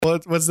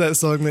what's that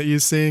song that you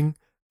sing?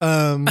 Do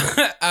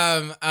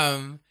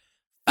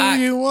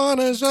you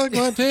wanna suck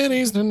my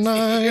titties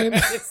tonight?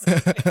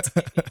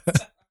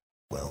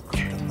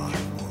 Welcome to my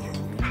world,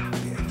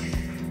 bitch.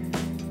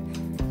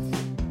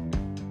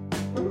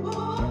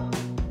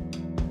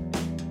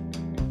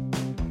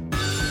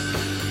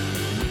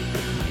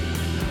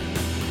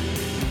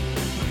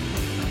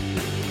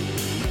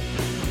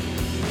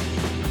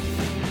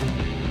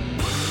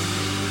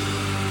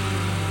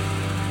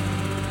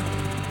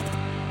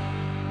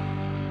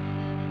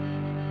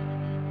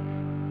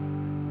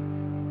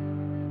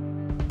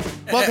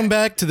 Welcome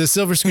back to the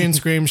Silver Screen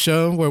Scream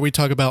Show, where we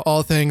talk about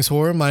all things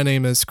horror. My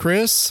name is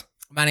Chris.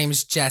 My name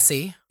is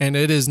Jesse. And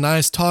it is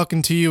nice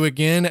talking to you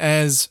again,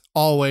 as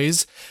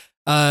always.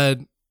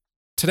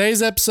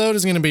 Today's episode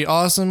is going to be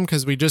awesome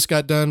because we just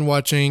got done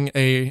watching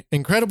a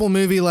incredible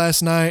movie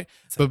last night.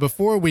 But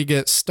before we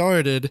get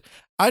started,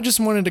 I just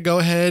wanted to go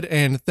ahead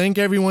and thank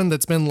everyone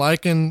that's been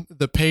liking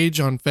the page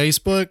on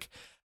Facebook.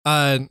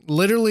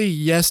 Literally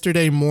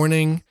yesterday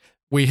morning,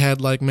 we had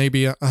like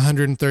maybe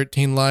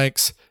 113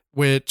 likes,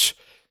 which,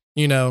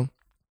 you know,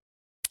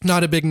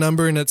 not a big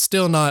number, and it's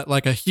still not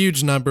like a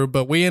huge number,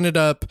 but we ended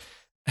up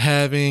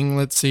having,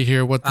 let's see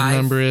here what the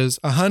number is,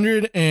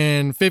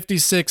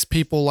 156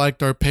 people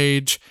liked our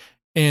page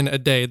in a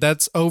day.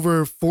 That's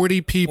over 40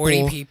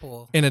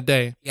 people in a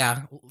day.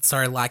 Yeah,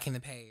 started liking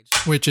the page.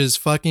 Which is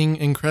fucking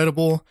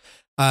incredible.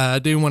 I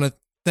do want to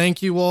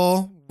thank you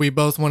all. We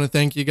both want to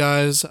thank you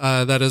guys.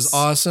 That is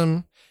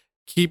awesome.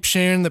 Keep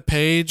sharing the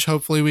page.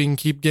 Hopefully we can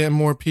keep getting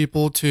more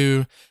people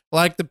to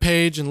like the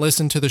page and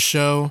listen to the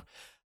show.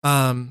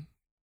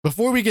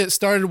 Before we get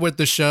started with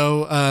the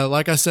show,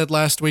 like I said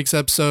last week's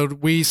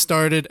episode, we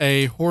started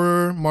a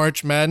horror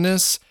March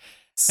Madness,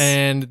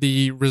 and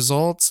the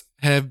results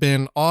have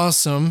been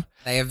awesome.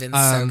 They have been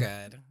so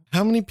good.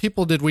 How many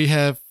people did we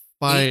have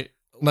fight?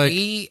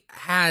 We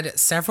had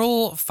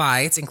several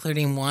fights,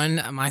 including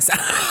one myself,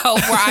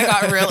 where I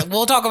got really.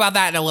 We'll talk about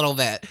that in a little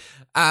bit.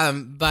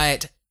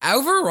 But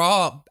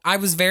overall, I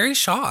was very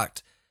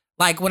shocked.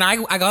 Like when I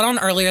got on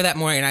earlier that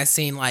morning, I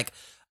seen like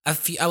a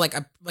few,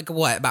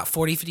 about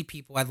 40, 50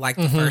 people had liked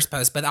the first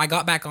post, but I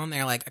got back on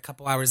there like a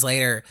couple hours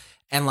later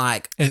and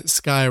like it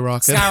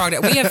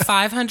skyrocketed. We had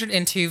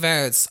 502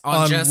 votes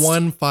on just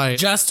one fight.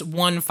 Just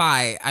one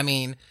fight. I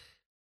mean,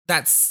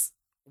 that's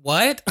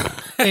what?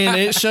 And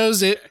it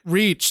shows it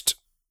reached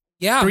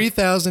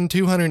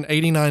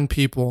 3,289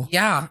 people.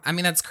 Yeah. I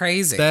mean, that's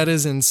crazy. That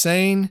is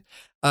insane.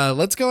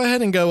 Let's go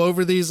ahead and go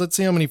over these. Let's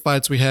see how many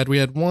fights we had. We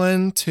had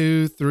 1,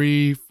 2,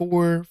 3,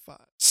 4, 5,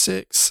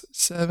 6,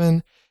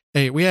 7,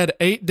 8. We had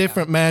 8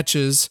 different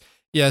matches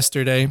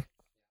yesterday.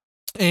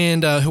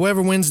 And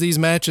whoever wins these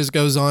matches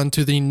goes on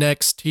to the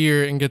next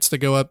tier and gets to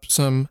go up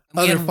some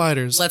other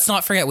fighters. Let's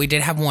not forget, we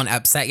did have one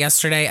upset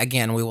yesterday.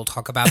 Again, we will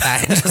talk about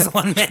that in just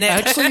 1 minute.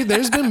 Actually,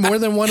 there's been more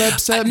than one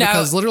upset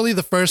because literally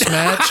the first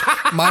match,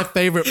 my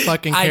favorite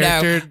fucking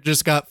character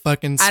just got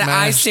fucking smashed. And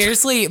I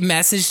seriously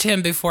messaged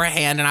him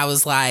beforehand and I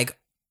was like,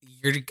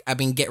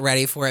 get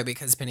ready for it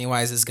because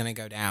Pennywise is going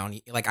to go down.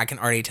 Like, I can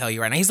already tell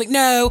you right now. He's like,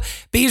 no,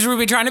 but he's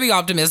really trying to be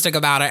optimistic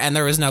about it. And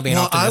there was no being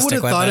optimistic with it. I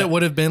would have thought it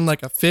would have been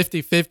like a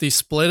 50-50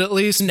 split at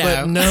least,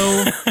 but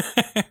no.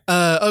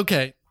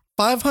 Okay.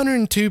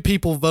 502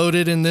 people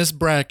voted in this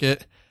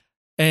bracket,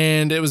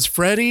 and it was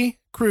Freddy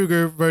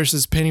Krueger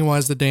versus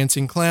Pennywise the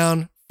Dancing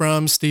Clown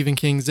from Stephen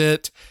King's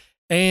It.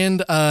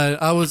 And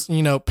I was,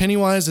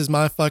 Pennywise is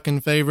my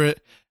fucking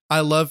favorite. I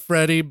love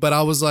Freddy, but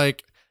I was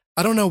like,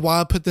 I don't know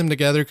why I put them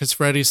together because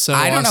Freddy's so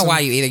awesome. I don't know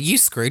why you either. You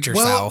screwed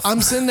yourself. Well, I'm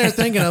sitting there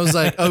thinking, I was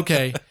like,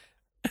 okay,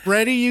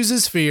 Freddy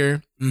uses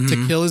fear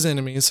to kill his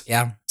enemies.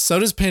 Yeah. So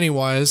does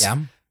Pennywise. Yeah.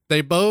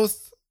 They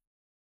both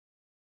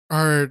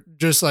are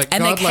just like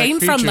and they came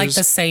creatures. from like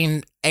the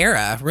same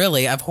era,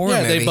 really, of horror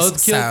movies. Yeah, they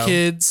both kill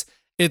kids.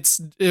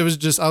 It was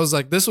just, I was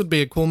like, this would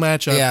be a cool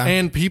matchup. Yeah.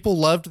 And people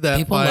loved that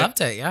People fight.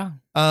 loved it, yeah.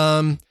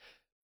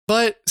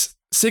 But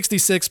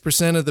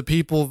 66% of the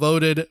people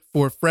voted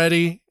for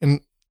Freddy,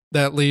 and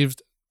that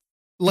left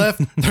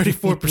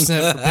 34%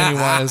 for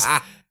Pennywise.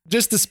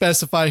 Just to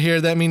specify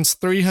here, that means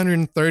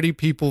 330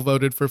 people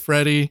voted for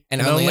Freddy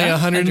and only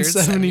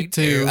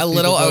 172 a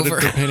little voted over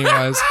for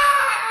Pennywise.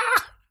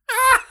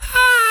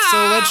 So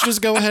let's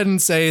just go ahead and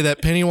say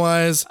that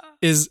Pennywise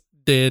is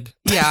dead.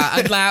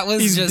 Yeah, that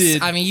was He's just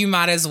dead. I mean, you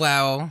might as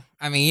well.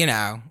 I mean,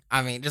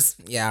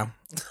 just yeah.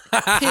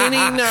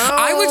 Penny, no.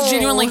 I was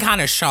genuinely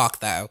kind of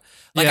shocked though.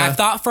 Like Yeah. I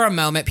thought for a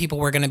moment people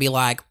were going to be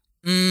like,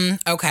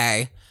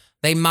 okay.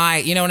 They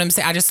might, you know what I'm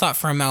saying? I just thought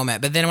for a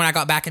moment. But then when I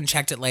got back and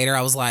checked it later,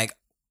 I was like,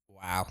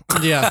 wow.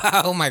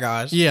 Yeah. Oh my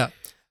gosh. Yeah.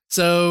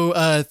 So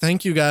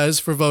thank you guys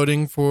for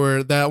voting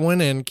for that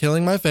one and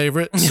killing my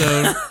favorite.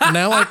 So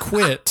now I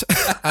quit.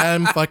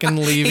 I'm fucking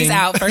leaving. He's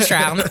out first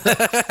round.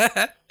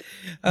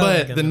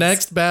 But the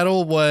next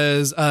battle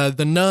was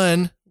the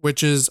Nun,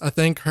 which is, I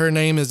think her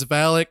name is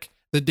Valak,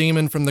 the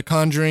demon from the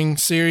Conjuring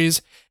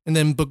series. And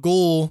then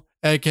Bagul,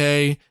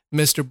 aka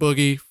Mr.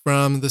 Boogie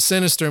from the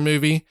Sinister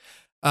movie.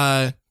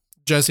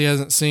 Jesse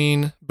hasn't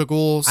seen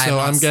Bagul, I have so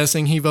not I'm s-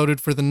 guessing he voted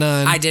for The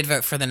Nun. I did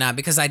vote for the Nun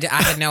because I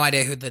had no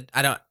idea who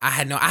I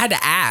had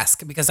to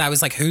ask because I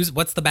was like,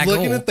 what's the back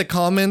Looking at the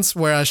comments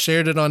where I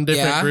shared it on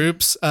different Yeah.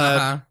 groups,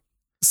 Uh-huh.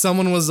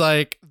 someone was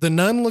like, The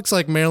Nun looks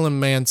like Marilyn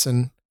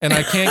Manson, and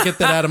I can't get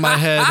that out of my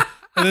head.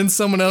 And then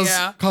someone else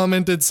Yeah.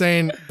 commented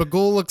saying,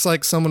 Bagul looks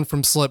like someone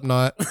from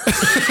Slipknot.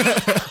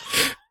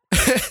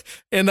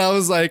 And I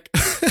was like,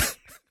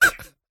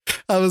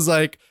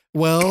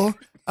 well,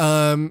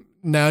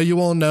 now you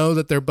all know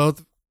that they're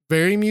both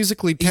very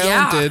musically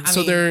talented, I so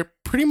mean- they're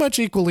pretty much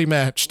equally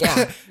matched.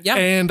 Yeah. Yeah.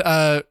 And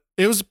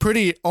it was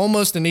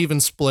almost an even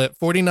split.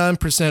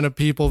 49% of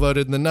people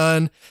voted The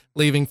Nun,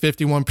 leaving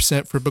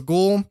 51% for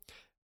Bagul.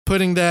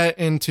 Putting that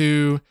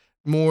into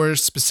more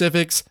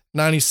specifics,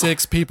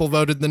 96 people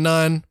voted The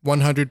Nun,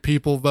 100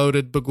 people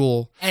voted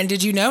Bagul. And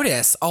did you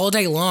notice all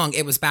day long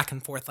it was back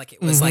and forth? Like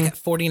it was like at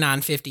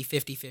 49, 50,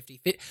 50, 50,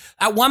 50.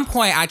 At one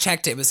point I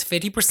checked it was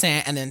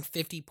 50% and then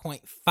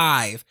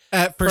 50.5.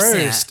 At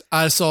first,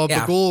 I saw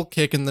Yeah. Bagul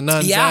kicking The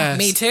Nun's Yeah, ass.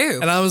 me too.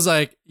 And I was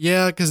like,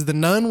 yeah, because The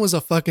Nun was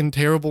a fucking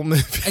terrible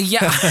movie.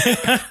 Yeah.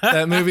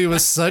 That movie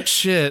was such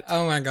shit.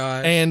 Oh my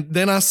god. And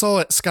then I saw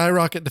it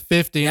skyrocket to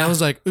 50, and Yeah. I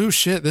was like, ooh,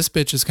 shit, this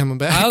bitch is coming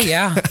back. Oh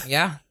yeah.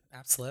 Yeah.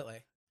 Absolutely.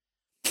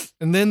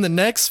 And then the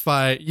next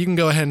fight, you can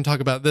go ahead and talk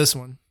about this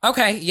one.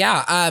 Okay,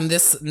 yeah.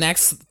 This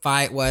next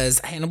fight was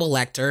Hannibal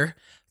Lecter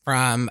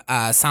from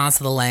Silence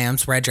of the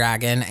Lambs, Red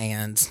Dragon,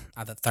 and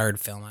the third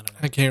film. I don't know.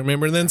 I can't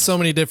remember. And then so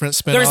many different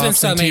spinoffs There's been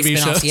so and many TV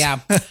spinoffs, shows. yeah.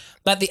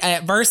 But the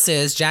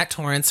versus Jack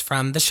Torrance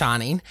from The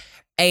Shining.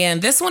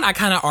 And this one, I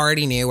kind of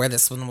already knew where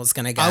this one was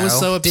going to go. I was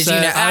so Did you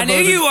upset. know? I I knew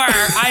voted- you were.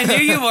 I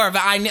knew you were.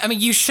 But I mean,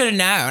 you should have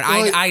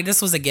known. Well,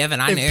 This was a given.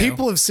 I If knew.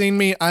 people have seen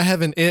me, I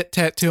have an It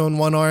tattoo on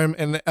one arm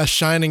and a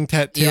Shining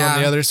tattoo Yeah.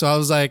 on the other. So I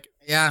was like,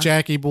 Yeah.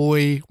 Jackie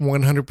boy,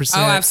 100%. Oh,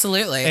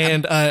 absolutely.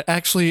 And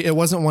actually, it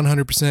wasn't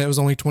 100%. It was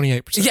only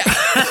 28%.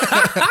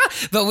 Yeah.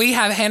 But we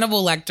have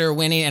Hannibal Lecter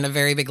winning in a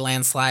very big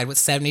landslide with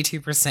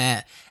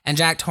 72%, and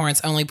Jack Torrance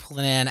only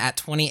pulling in at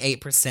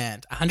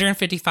 28%.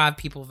 155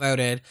 people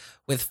voted,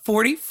 with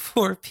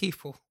 44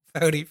 people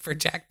voting for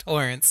Jack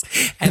Torrance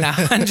and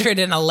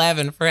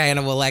 111 for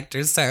Hannibal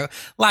Lecter. So,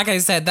 like I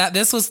said,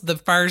 this was the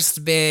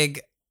first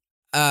big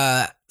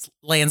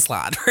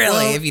landslide, really,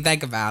 Well, if you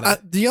think about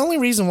it. The only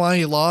reason why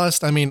he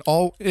lost, I mean,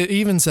 it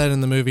even said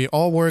in the movie,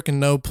 all work and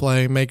no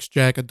play makes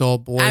Jack a dull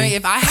boy. I mean,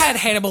 if I had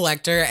Hannibal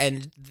Lecter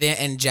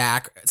and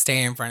Jack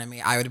standing in front of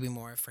me, I would be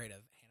more afraid of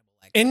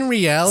Hannibal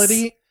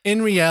Lecter.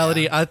 in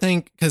reality, I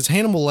think because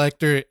Hannibal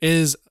Lecter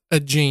is a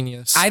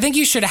genius. I think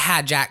you should have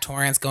had Jack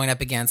Torrance going up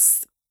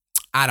against,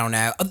 I don't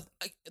know,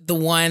 the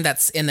one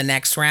that's in the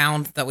next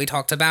round that we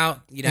talked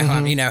about. You know,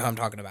 Mm-hmm. you know who I'm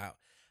talking about.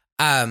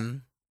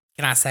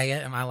 Can I say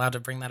it? Am I allowed to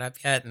bring that up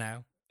yet?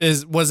 No.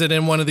 Was it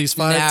in one of these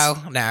fights?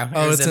 No.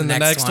 Oh, It was it's in the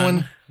next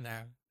one? No.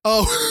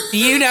 Oh,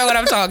 You know what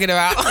I'm talking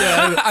about.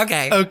 Yeah.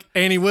 Okay. okay.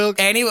 Annie Wilkes.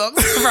 Annie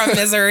Wilkes from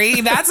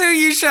Misery. That's who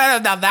you should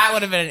have. Now that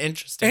would have been an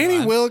interesting Annie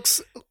one.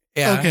 Wilkes.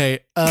 Yeah. Okay.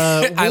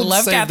 I We'll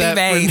love save Kathy that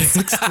Bates. for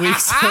next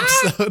week's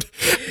episode.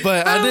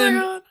 But I Oh my didn't.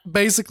 God.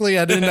 Basically,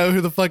 I didn't know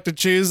who the fuck to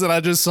choose, and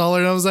I just saw her,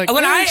 and I was like,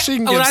 When "Eh, she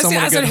can give I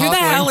someone a said, good who the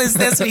hot hell wing." is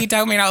this? When he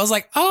told me, and I was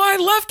like, oh, I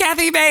love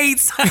Kathy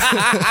Bates.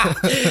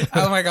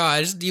 Oh my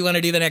gosh. Do you want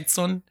to do the next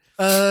one?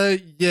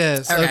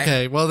 Yes. Okay.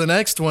 Okay. Well, the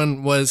next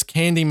one was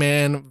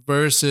Candyman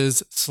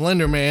versus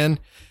Slender Man,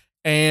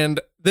 and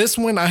this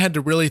one I had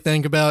to really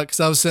think about because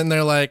I was sitting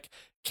there like,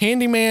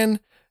 Candyman.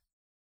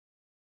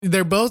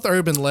 They're both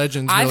urban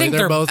legends. Really. I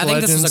think both I think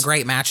legends. this was a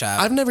great matchup.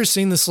 I've never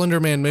seen the Slender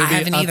Man movie. I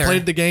haven't either.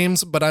 played the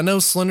games, but I know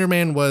Slender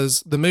Man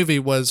the movie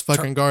was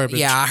fucking garbage.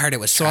 Yeah, I heard it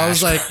was So trash. I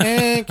was like,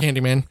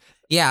 Candyman.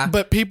 yeah.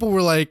 But people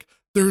were like,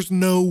 there's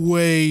no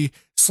way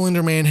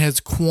Slender Man has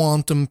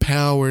quantum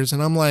powers.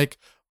 And I'm like,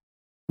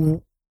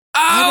 Oh,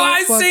 I I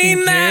don't fucking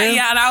seen that. care.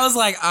 Yeah, and I was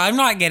like, I'm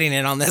not getting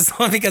in on this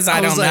one because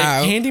I was don't like,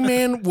 know.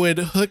 Candyman would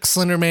hook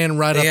Slender Man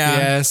right up Yeah.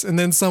 the ass. And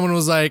then someone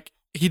was like,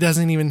 he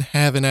doesn't even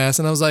have an ass.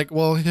 And I was like,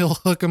 well, he'll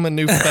hook him a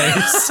new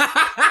face.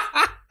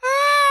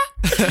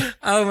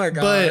 Oh my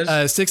gosh. But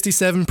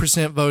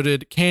 67%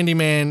 voted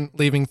Candyman,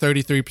 leaving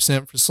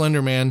 33% for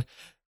Slender Man,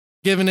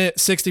 giving it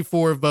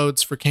 64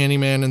 votes for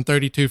Candyman and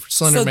 32 for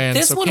Slender So Man.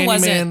 this So one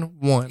Candyman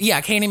won. yeah,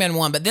 Candyman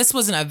won, but this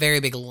wasn't a very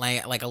big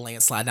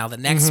landslide. Now the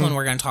next Mm-hmm. one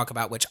we're going to talk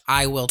about, which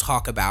I will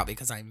talk about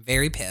because I'm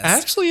very pissed.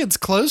 Actually, it's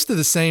close to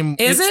the same.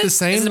 is it's it? the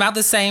same. Is it about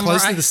the same?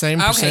 close to right? the same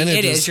Okay, it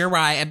percentages. is. You're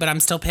right, but I'm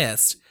still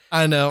pissed.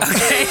 I know.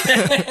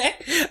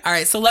 All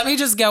right, so let me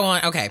just go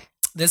on. Okay,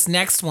 this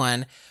next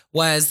one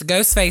was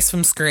Ghostface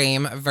from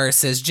Scream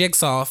versus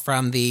Jigsaw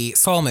from the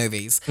Saw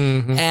movies.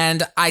 Mm-hmm.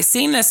 And I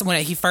seen this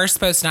when he first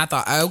posted, and I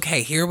thought,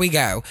 okay, here we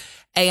go.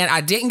 And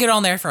I didn't get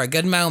on there for a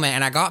good moment,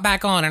 and I got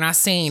back on, and I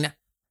seen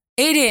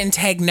it didn't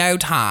take no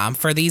time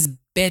for these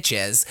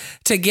bitches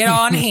to get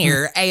on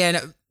here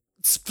and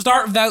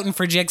start voting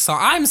for Jigsaw.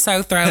 I'm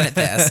so thrown at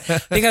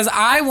this because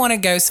I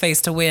wanted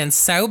Ghostface to win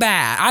so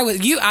bad. I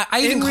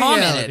even In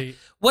commented. reality,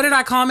 What did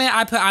I comment?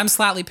 I put, I'm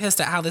slightly pissed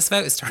at how this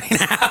vote is turning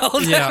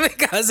out Yeah.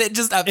 because it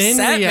just upset In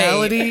me.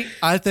 reality,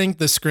 I think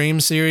the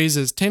Scream series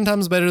is 10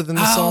 times better than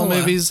the Saw Oh.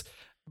 movies.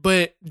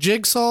 But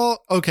Jigsaw,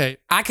 okay.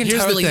 I can here's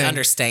the totally thing.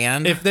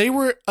 understand. If they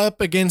were up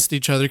against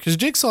each other, because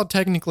Jigsaw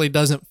technically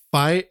doesn't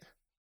fight,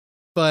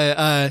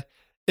 but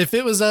if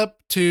it was up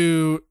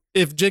to,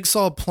 if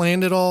Jigsaw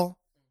planned it all,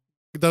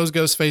 those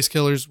Ghostface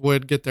killers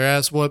would get their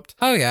ass whooped.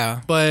 oh,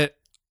 yeah. But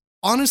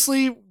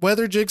honestly,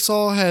 whether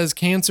Jigsaw has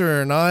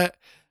cancer or not,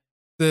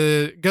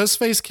 the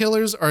Ghostface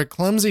killers are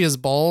clumsy as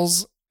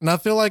balls, and I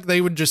feel like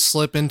they would just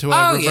slip into a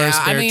Oh, reverse yeah.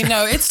 character. I mean,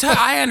 no, it's,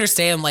 I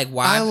understand, like,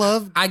 why.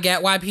 I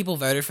get why people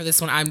voted for this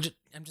one. I'm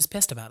just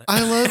pissed about it.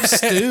 love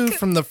Stu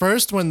from the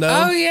first one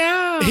though. Oh,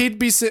 yeah. He'd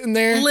be sitting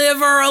there. Leave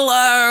her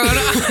alone.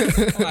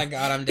 Oh, my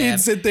God, I'm He'd dead.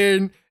 sit there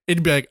and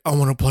he'd be like, "I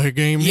want to play a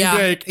game." He'd Yeah,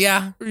 be like,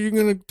 yeah. "Are you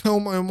gonna tell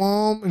my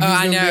mom?" And Oh, he's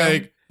I gonna know. be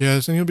like,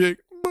 "Yes," and he'll be like,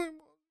 "My mom's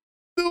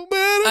still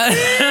mad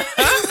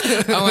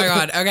at me." Oh my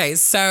God. Okay.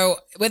 So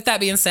with that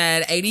being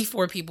said,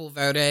 84 people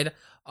voted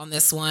on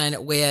this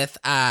one with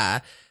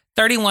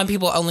 31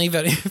 people only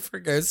voting for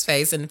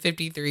Ghostface and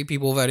 53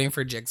 people voting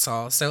for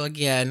Jigsaw. So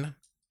again,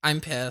 I'm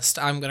pissed.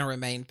 I'm going to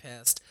remain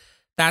pissed.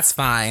 That's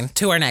fine.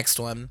 To our next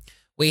one.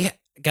 We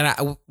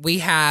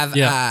have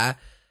Yeah.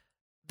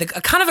 a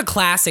kind of a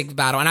classic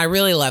battle, and I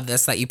really love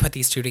this that you put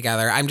these two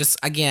together. I'm just,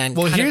 again,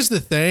 Well, here's the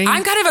thing.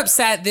 I'm kind of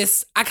upset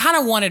I kind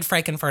of wanted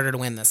Frankenfurter to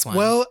win this one.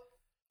 Well,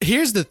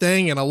 here's the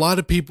thing, and a lot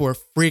of people are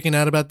freaking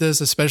out about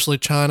this, especially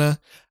China.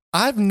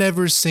 I've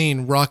never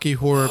seen Rocky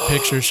Horror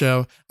Picture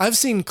Show. I've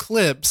seen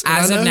clips. And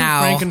as I know of who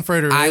now,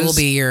 Frankenfurter I is. will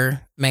be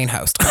your main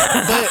host.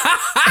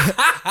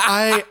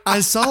 I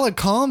saw a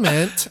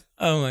comment,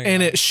 Oh my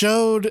and it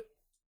showed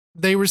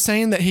they were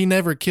saying that he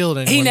never killed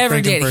anyone. he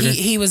never did. Frankenfurter.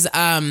 He was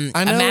I know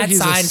a mad he's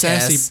scientist. a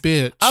sassy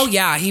bitch. Oh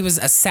yeah, he was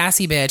a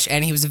sassy bitch,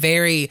 and he was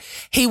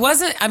he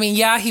wasn't. I mean,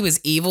 yeah, he was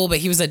evil, but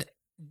he was a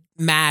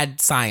mad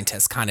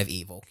scientist kind of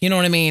evil. You know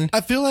what I mean?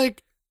 I feel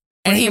like,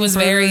 And he was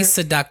very Frankenfurter-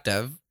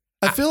 seductive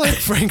I feel like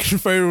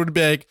Frankenfurter would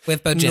be like,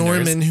 with both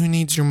genders. Norman, who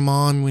needs your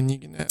mom when you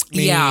can have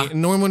me? Yeah. And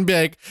Norman would be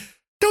like,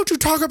 don't you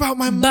talk about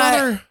my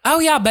mother. Oh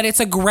yeah, but it's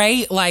a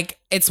great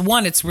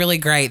it's really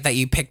great that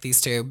you picked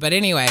these two. But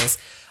anyways,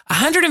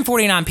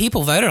 149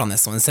 people voted on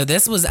this one, so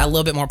this was a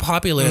little bit more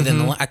popular than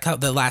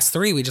the last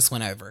three we just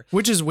went over.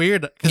 Which is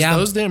weird because Yeah.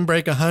 those didn't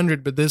break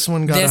 100, but this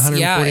one got Yeah,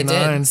 149.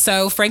 it did.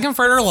 So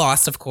Frankenfurter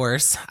lost, of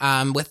course,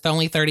 with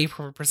only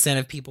 30%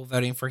 of people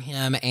voting for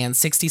him, and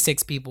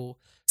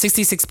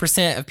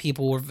 66% of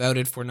people were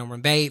voted for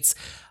Norman Bates.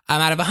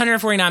 Out of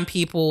 149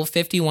 people,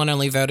 51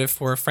 only voted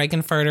for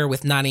Frankenfurter,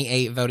 with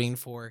 98 voting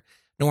for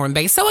Norman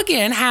Bates. So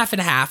again, half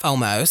and half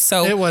almost.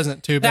 So It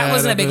wasn't too bad. that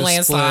wasn't a of big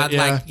landslide, split,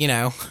 yeah. like, you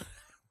know.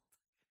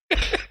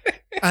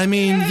 I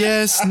mean,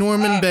 yes,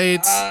 Norman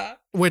Bates,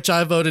 which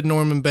I voted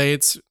Norman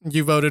Bates.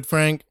 You voted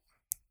Frank.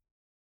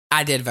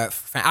 I did vote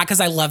for Frank because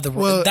I love the.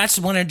 Well- that's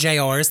one of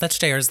JR's. That's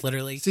JR's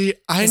literally. See,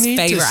 I His need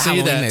to favorite see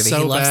Halloween that movie. so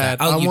He loves bad.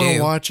 that. Oh, I you want to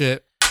do. watch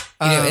it.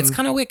 You know, it's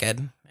kind of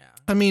wicked. Yeah.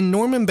 I mean,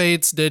 Norman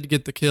Bates did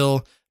get the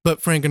kill,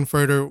 but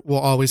Frankenfurter will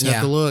always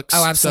have the looks.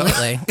 Oh, so-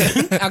 absolutely.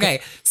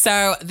 Okay,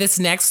 so this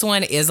next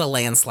one is a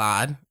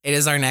landslide. It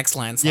is our next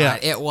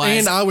landslide. Yeah, It was.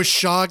 and I was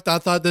shocked. I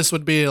thought this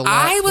would be a lot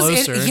I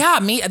was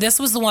closer. me. This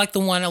was the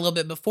one a little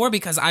bit before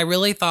because I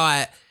really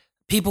thought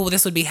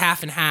this would be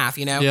half and half,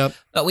 you know. Yep.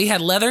 But we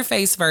had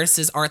Leatherface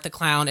versus Art the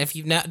Clown. If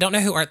you don't know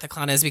who Art the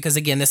Clown is, because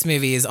again, this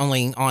movie is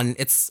only on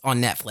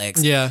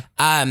Netflix. Yeah.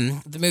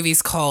 The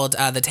movie's called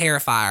The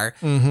Terrifier,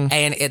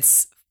 and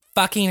it's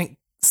fucking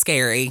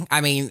scary.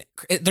 I mean,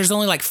 there's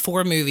only like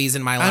 4 movies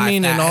in my life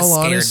mean, that in has all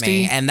scared honesty-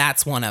 me, and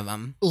that's one of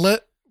them.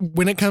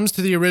 When it comes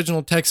to the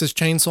original Texas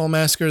Chainsaw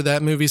Massacre,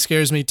 that movie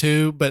scares me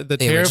too. But the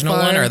The original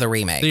one Terrifier- or the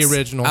remakes? The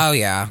original. Oh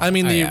yeah. I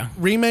mean, Oh, the yeah.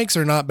 remakes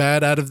are not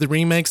bad. Out of the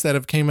remakes that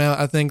have came out,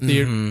 I think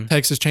the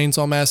Texas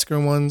Chainsaw Massacre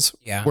ones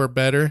Yeah. were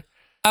better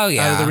Oh out of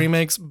yeah. the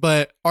remakes.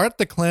 But Art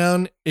the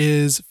Clown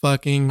is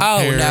fucking Oh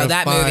no,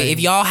 that movie. terrifying. If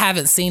y'all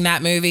haven't seen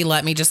that movie,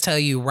 let me just tell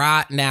you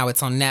right now,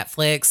 it's on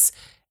Netflix.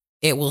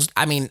 It will.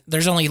 I mean,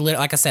 there's only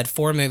like I said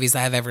 4 movies that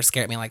have ever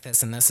scared me like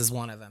this, and this is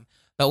one of them.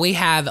 But we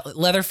have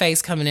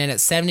Leatherface coming in at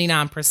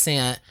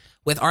 79%,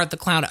 with Art the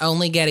Clown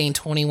only getting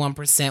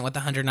 21% with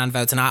 109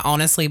 votes. And I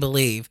honestly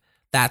believe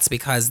that's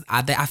because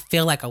I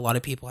feel like a lot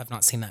of people have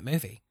not seen that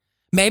movie.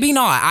 Maybe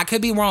not. I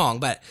could be wrong,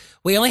 but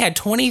we only had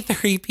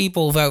 23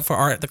 people vote for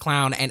Art the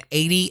Clown, and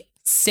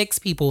 86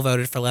 people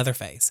voted for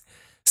Leatherface.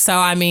 So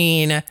I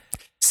mean,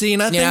 See,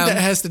 and I think know? that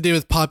has to do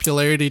with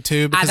popularity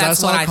too, because I that's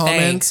saw what I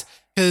comments.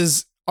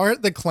 Because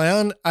Art the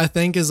Clown, I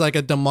think, is like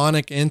a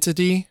demonic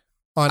entity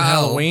on Oh.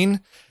 Halloween.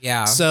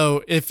 yeah.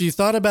 So if you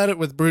thought about it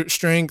with brute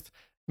strength,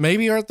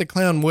 maybe Art the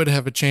Clown would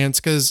have a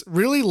chance. Because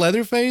really,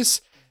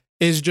 Leatherface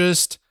is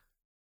just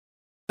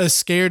a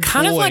scared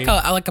Kind boy. of like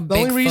a The big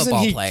only reason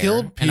football he player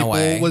killed in a people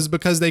way. was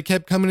because they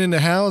kept coming in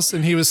the house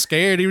and he was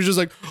scared. He was just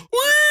like, "Wee!"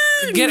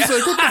 And he Get- was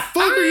like, what the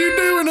fuck are you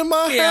doing in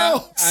my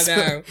house? I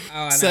know. Oh,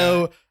 I know.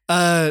 So,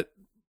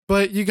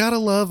 but you gotta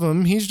love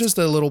him. He's just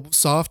a little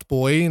soft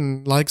boy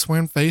and likes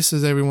wearing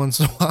faces every once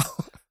in a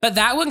while. But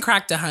that one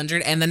cracked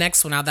 100, and the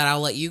next one, now that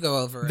I'll let you go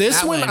over.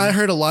 This that one, I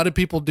heard a lot of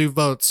people do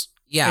votes.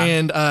 Yeah.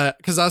 And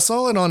because I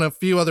saw it on a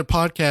few other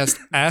podcasts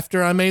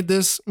after I made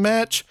this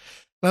match.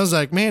 And I was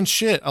like, man,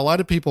 shit, a lot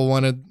of people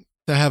wanted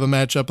to have a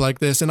matchup like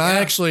this. And I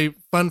actually,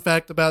 fun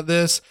fact about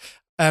this,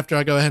 after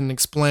I go ahead and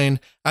explain,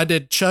 I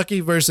did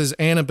Chucky versus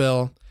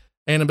Annabelle.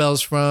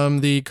 Annabelle's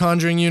from the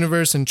Conjuring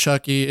universe, and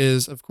Chucky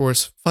is, of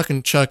course,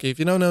 fucking Chucky. If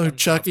you don't know who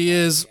Chucky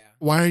is,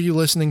 why are you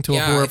listening to a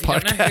horror if you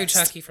podcast? don't know who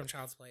Chucky from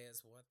Child's Play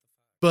is, what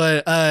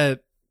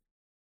But,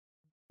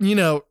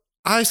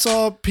 I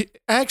saw,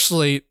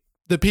 actually,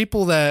 the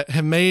people that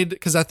have made,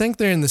 because I think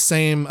they're in the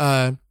same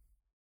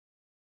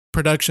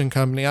production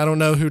company. I don't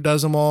know who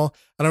does them all.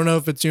 I don't know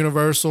if it's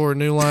Universal or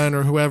New Line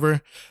or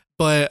whoever,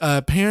 but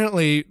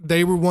apparently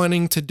they were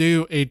wanting to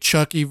do a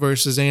Chucky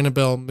versus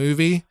Annabelle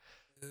movie.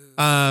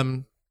 But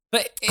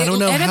I don't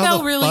know Annabelle how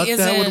the really fuck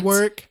that would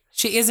work.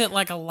 She isn't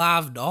like a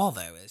live doll,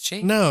 though, is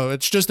she? No,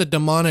 it's just a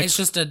demonic It's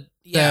just a,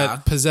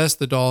 that possessed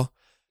the doll.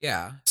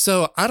 Yeah.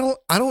 So I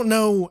don't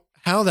know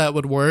how that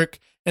would work.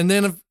 And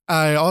then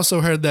I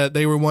also heard that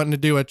they were wanting to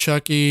do a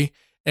Chucky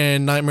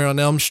and Nightmare on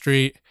Elm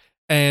Street,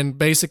 and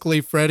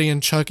basically Freddy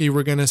and Chucky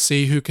were going to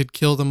see who could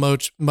kill the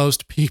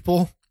most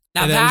people.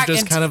 Now and that was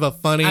just kind of a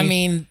funny. I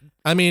mean,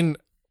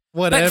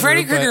 whatever. But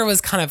Freddy Krueger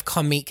was kind of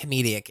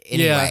comedic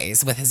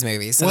anyways with his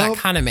movies, so that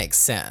kind of makes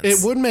sense.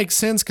 It would make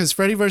sense because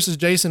Freddy vs.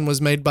 Jason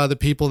was made by the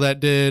people that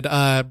did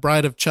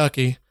Bride of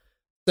Chucky.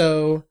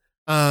 So,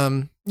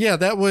 yeah,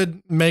 that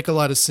would make a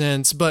lot of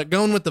sense. But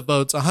going with the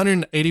votes,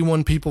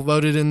 181 people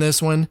voted in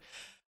this one.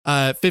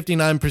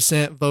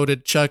 59%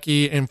 voted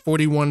Chucky and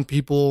 41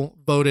 people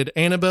voted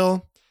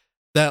Annabelle.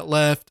 That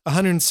left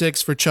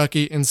 106 for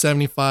Chucky and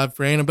 75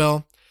 for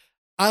Annabelle.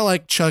 I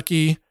like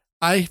Chucky.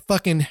 I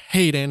fucking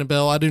hate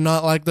Annabelle. I do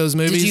not like those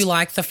movies. Did you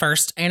like the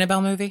first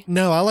Annabelle movie?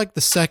 No, I like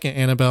the second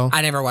Annabelle.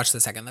 I never watched the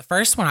second. The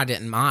first one I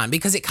didn't mind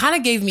because it kind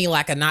of gave me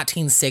like a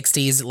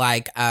 1960s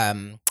like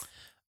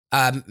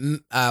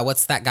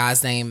what's that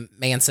guy's name?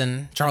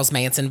 Charles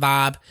Manson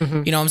vibe.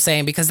 Mm-hmm. You know what I'm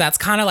saying? Because that's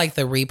kind of like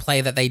the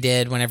replay that they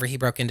did whenever he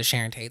broke into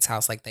Sharon Tate's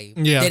house. Like they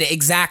did it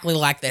exactly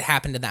like that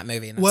happened in that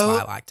movie, and that's why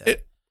I liked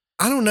it.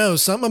 I don't know.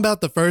 Something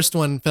about the first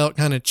one felt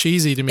kind of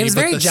cheesy to me. It was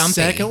very jumpy. The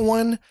second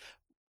one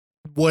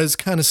was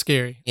kind of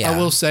scary. Yeah. I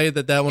will say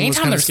that one was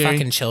kind of scary. Anytime there's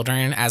fucking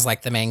children as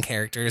like the main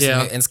characters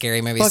in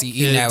scary movies, Fuck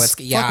you know it's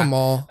Fuck them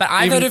all. But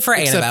I voted for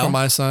except Annabelle. for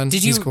my son.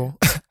 Did He's you- cool.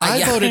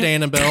 I voted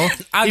Annabelle.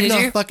 Oh, even did though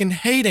you? I fucking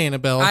hate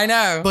Annabelle. I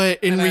know.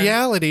 But in I know.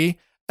 reality,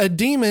 a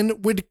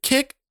demon would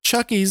kick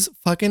Chucky's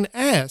fucking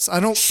ass. I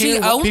don't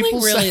care what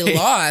people say. She only really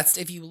lost,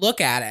 if you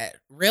look at it,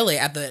 really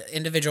at the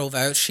individual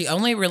votes, she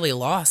only really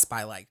lost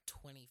by like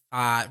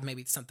 25,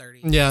 maybe some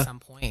 30, some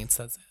points.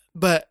 That's it.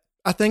 But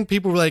I think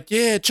people were like,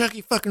 yeah, Chucky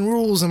fucking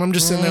rules. And I'm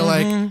just sitting there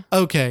like,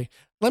 okay,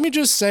 let me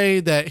just say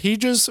that he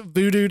just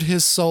voodooed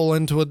his soul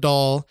into a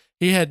doll.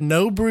 He had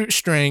no brute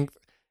strength,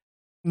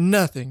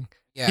 nothing.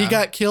 Yeah. He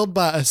got killed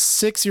by a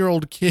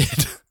 6-year-old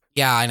kid.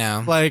 Yeah, I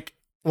know.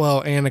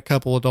 And a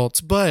couple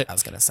adults. But I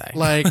was going to say.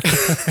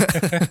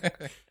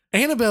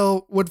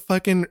 Annabelle would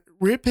fucking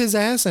rip his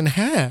ass in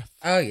half.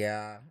 Oh,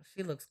 yeah.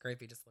 She looks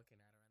creepy just looking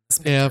at her in this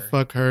picture. Yeah,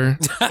 fuck her.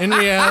 In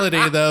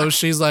reality, though,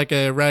 she's like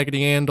a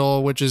Raggedy Ann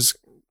doll, which is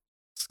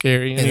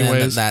scary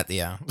anyways.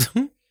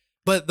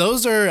 But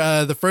those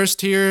are the first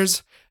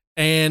tiers.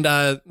 And,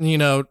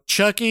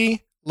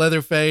 Chucky,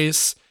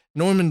 Leatherface,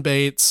 Norman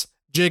Bates,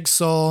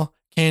 Jigsaw,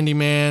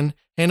 Candyman,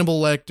 Hannibal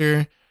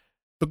Lecter,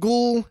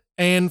 Bagul,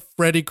 and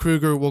Freddy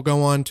Krueger will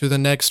go on to the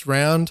next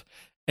round.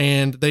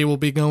 And they will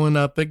be going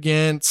up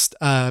against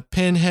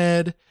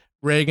Pinhead,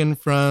 Reagan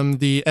from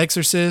The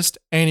Exorcist,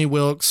 Annie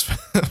Wilkes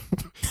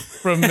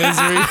from Misery.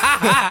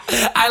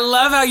 I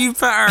love how you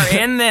put her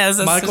in this.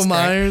 That's Michael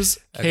Myers,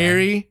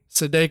 Carrie,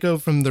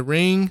 Sadeko from The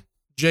Ring,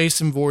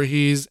 Jason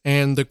Voorhees,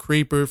 and The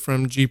Creeper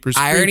from Jeepers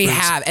Creepers. I already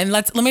have. And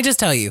let me just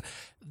tell you,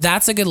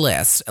 that's a good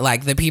list.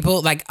 Like the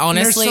people, like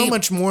honestly. There's so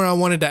much more I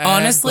wanted to add.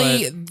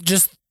 Honestly,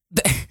 just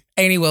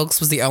Annie Wilkes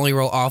was the only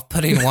real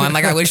off-putting one.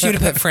 Like I wish you'd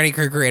have put Freddy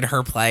Krueger in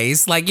her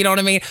place. Like, you know what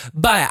I mean?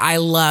 But I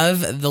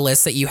love the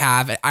list that you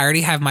have. I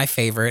already have my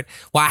favorite.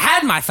 Well, I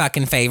had my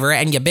fucking favorite,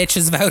 and you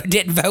bitches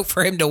didn't vote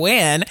for him to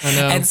win. I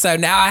know. And so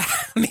now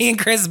me and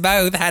Chris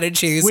both had to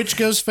choose. Which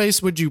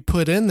Ghostface would you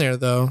put in there,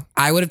 though?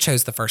 I would have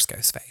chose the first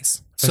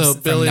Ghostface. So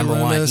Billy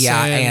Loomis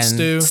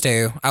and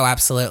Stu. Oh,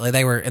 absolutely.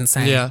 They were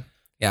insane. Yeah.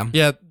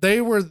 Yeah,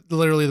 they were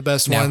literally the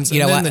best ones. You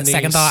know and what? then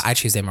Second thought, I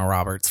choose Emma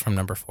Roberts from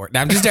number 4. No,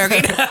 I'm just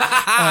joking.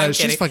 I'm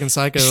she's kidding. fucking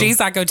psycho. She's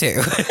psycho too.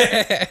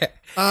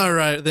 All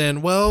right,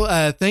 then.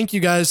 Well, thank you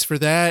guys for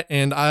that.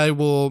 And I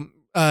will,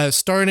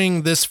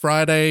 starting this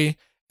Friday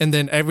and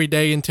then every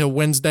day until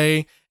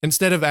Wednesday,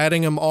 instead of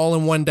adding them all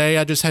in one day,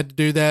 I just had to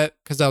do that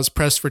because I was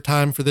pressed for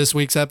time for this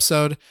week's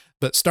episode.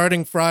 But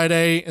starting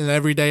Friday and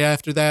every day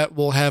after that,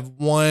 we'll have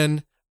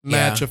one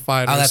match of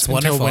fighters. Oh, that's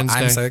wonderful.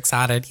 Wednesday. I'm so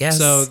excited. Yes.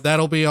 So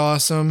that'll be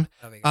awesome.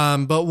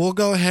 But we'll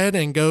go ahead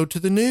and go to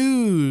the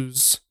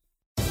news.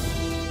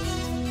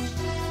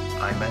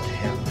 I met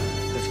him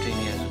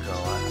 15 years ago.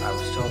 I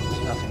was told there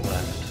was nothing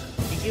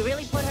left. Did you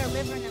really put her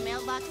liver in the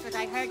mailbox Oxford,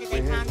 I heard that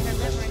they found her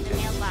liver in the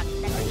mailbox.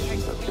 That means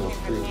there's That something killed in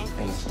her three pancreas.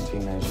 innocent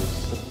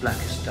teenagers. The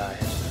blackest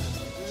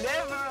eyes, Leave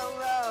her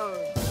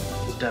alone.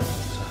 the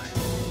devil's eyes.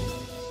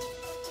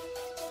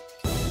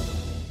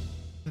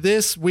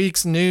 This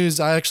week's news,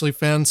 I actually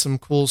found some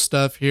cool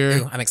stuff here.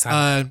 Ooh, I'm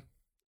excited.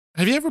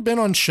 Have you ever been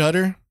on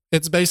Shudder?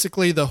 It's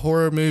basically the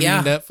horror movie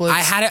Netflix. I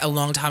had it a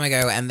long time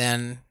ago, and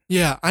then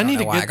Yeah, I don't need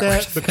know to why I get got rid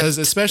that of it. because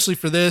especially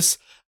for this,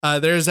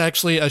 there's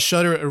actually a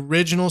Shudder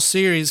original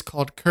series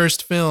called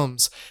Cursed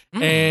Films,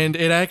 and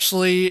it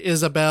actually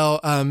is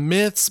about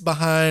myths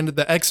behind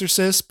The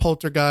Exorcist,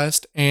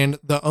 Poltergeist, and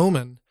The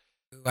Omen.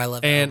 ooh, I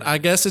love. And that. I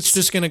guess it's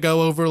just going to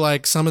go over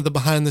like some of the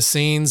behind the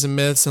scenes and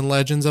myths and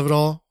legends of it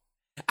all.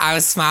 I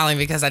was smiling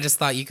because I just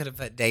thought you could have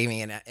put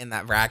Damien in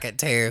that bracket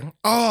too.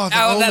 Oh, The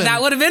Oh, Omen.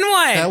 that would have been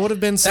one. That would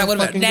have been so That would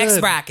have fucking been next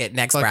good. bracket.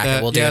 Next Fuck bracket.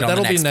 that. We'll do it on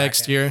that'll the be next next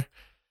bracket.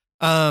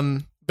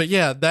 year. But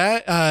yeah,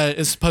 that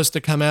is supposed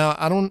to come out.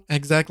 I don't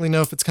exactly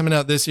know if it's coming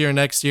out this year or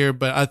next year,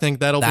 but I think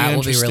that'll That be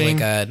will be interesting. really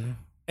good.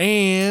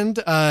 And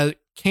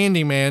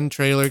Candyman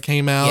trailer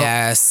came out.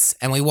 Yes,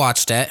 and we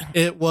watched it.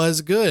 It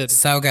was good.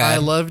 So good. I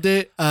loved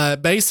it.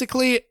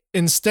 Basically,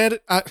 instead,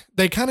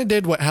 they kind of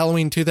did what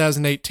Halloween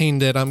 2018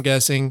 did, I'm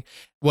guessing,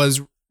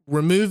 was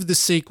remove the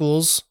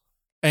sequels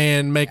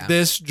and make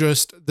this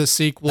just the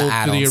sequel to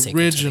add-on the sequel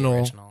to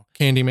original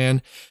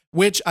Candyman,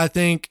 which I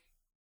think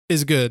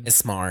is good. It's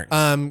smart.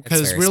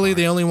 Because very really smart.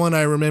 the only one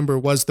I remember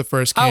was the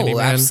first Candyman. Oh,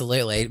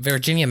 absolutely.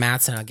 Virginia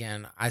Madsen,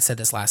 again, I said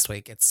this last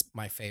week. It's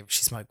my favorite.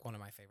 She's one of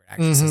my favorite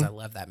actresses. Mhm. I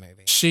love that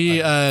movie. She,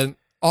 But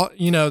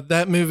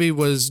that movie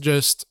was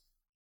just,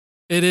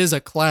 it is a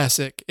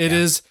classic. It Yeah.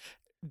 is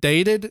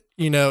dated.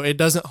 It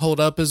doesn't hold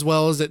up as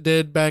well as it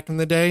did back in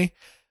the day.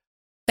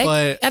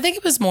 But I think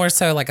it was more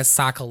so like a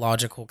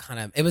psychological kind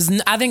of,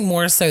 I think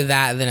more so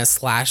that than a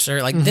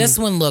slasher. Like Mm-hmm. this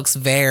one looks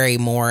very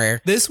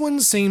more, this one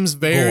seems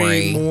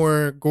very Gory.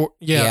 more,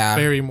 Yeah.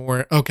 very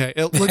more. Okay.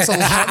 It looks a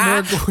lot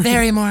more gory.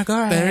 very more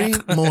gory. Very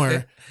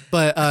more.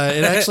 But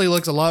it actually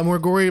looks a lot more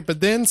gory.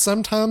 But then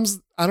sometimes,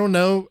 I don't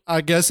know,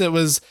 I guess it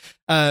was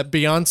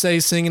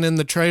Beyonce singing in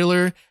the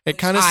trailer. It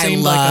kind of I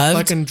seemed like a loved.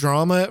 fucking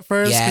drama at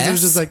first because it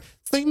was Yes. just like,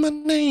 say my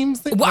name.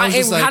 Well, I was it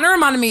just like, kind of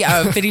reminded me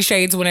of 50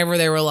 Shades whenever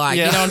they were like,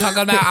 Yeah. you know what I'm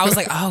talking about? I was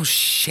like, oh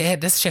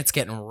shit, this shit's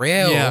getting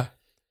real. yeah.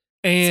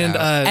 And,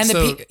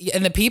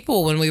 the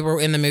people when we were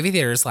in the movie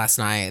theaters last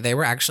night, they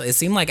were actually. It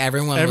seemed like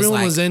everyone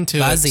was into it.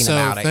 buzzing So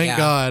about it. thank yeah.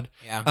 God.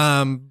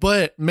 Yeah.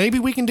 But maybe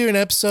we can do an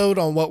episode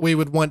on what we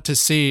would want to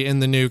see in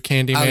the new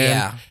Candyman. Oh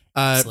yeah.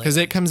 Because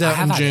absolutely. it comes I out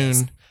in have June.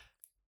 ideas.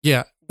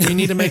 Yeah, we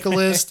need to make a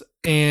list,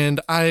 and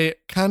I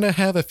kind of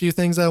have a few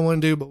things I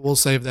want to do, but we'll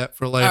save that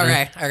for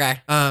later.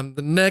 Okay.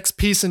 The next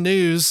piece of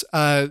news,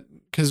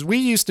 because we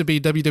used to be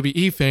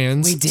WWE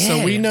fans, We did.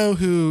 so we know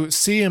who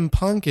CM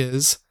Punk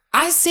is.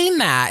 I seen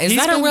that. Is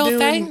He's that a been real doing-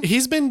 thing?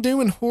 He's been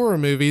doing horror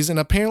movies, and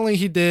apparently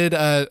he did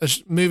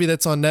movie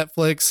that's on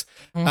Netflix.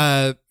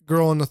 Hmm.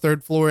 Girl on the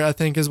Third Floor, I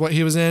think, is what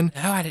he was in.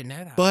 No, I didn't know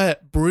that.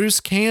 But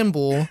Bruce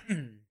Campbell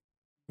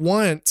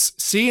wants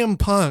CM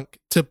Punk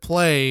to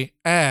play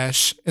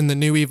Ash in the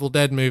new Evil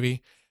Dead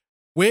movie,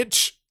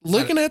 which,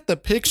 looking at the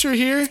picture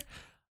here,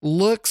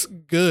 looks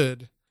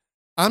good.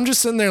 I'm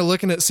just sitting there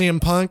looking at CM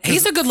Punk.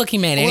 He's a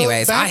good-looking man, Well,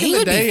 anyways. back He in the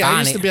would day, be I fine.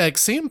 used to be like,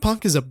 CM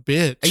Punk is a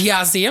bitch.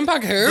 Yeah, CM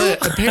Punk who?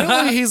 But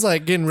apparently he's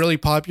like getting really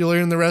popular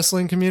in the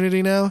wrestling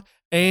community now.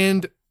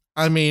 And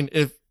I mean,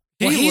 if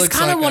he Well, he's looks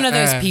kind of like one a of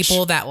those Ash-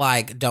 people that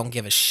like don't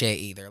give a shit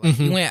either. Like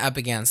he Mhm. went up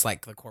against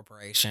like the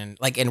corporation,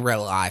 like in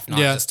real life, not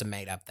Yeah. just a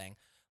made up thing.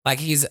 Like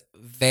he's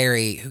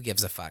very who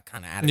gives a fuck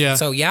kind of attitude. Yeah.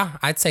 So yeah,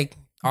 I'd say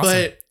awesome.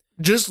 But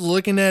just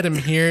looking at him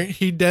here,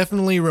 he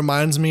definitely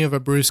reminds me of a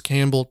Bruce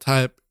Campbell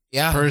type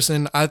yeah,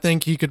 person. I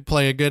think he could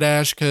play a good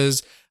Ash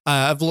because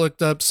I've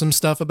looked up some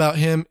stuff about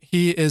him.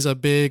 He is a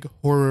big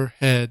horror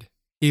head.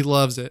 He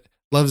loves it,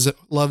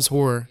 loves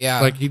horror. Yeah.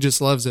 Like he just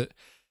loves it.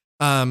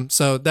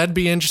 So that'd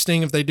be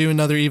interesting if they do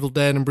another Evil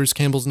Dead and Bruce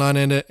Campbell's not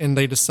in it and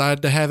they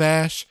decide to have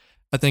Ash.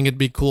 I think it'd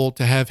be cool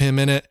to have him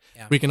in it.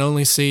 Yeah. We can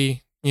only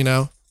see,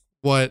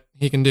 what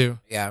he can do.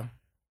 yeah.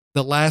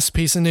 The last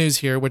piece of news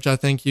here, which I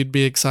think you'd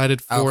be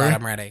excited for. Oh god,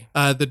 I'm ready.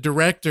 The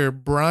director,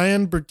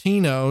 Brian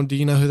Bertino, do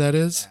you know who that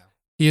is? Yeah.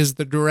 He is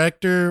the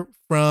director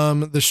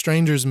from the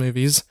Strangers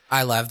movies,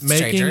 I love the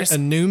making Strangers. a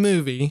new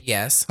movie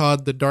Yes,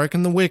 called The Dark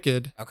and the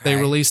Wicked. Okay. They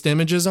released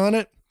images on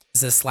it.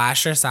 is it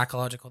slasher,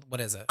 psychological?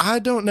 What is it? I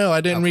don't know. I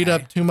didn't read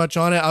Okay. up too much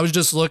on it. I was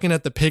just looking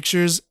at the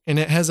pictures, and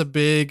it has a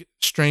big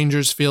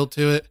Strangers feel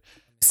to it.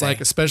 Say.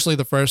 Like, especially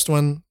the first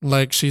one.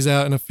 Like, she's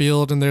out in a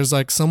field, and there's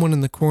like someone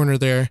in the corner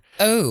there.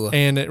 Oh,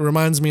 And it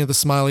reminds me of the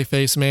smiley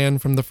face man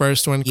from the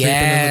first one, creeping in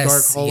the dark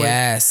yes, hallway.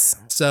 yes.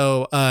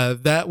 So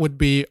that would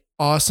be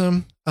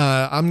awesome.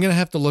 I'm gonna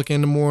have to look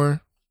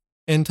more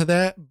into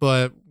that,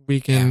 but we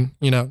can,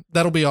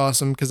 that'll be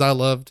awesome because I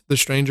loved the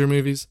Stranger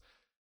movies.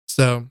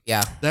 So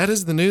Yeah. that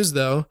is the news,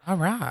 though, All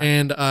right.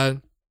 and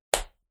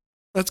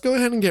let's go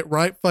ahead and get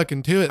right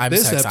fucking to it. I'm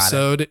This so excited.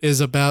 episode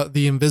is about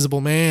the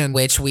Invisible Man,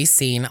 Which we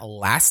seen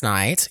last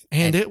night.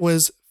 and it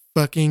was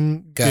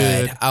fucking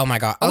good. Oh my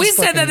God. I was We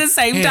said that at fucking the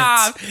same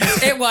time.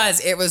 tense.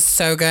 It was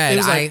so good. It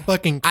was like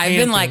fucking I've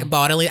been like camping.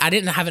 bodily.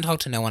 haven't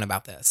talked to no one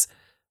about this.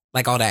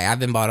 Like all day. I've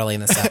been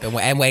bottling this up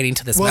and waiting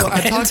to this Well,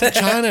 moment. I talked to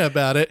China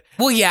about it.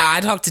 Well, yeah, I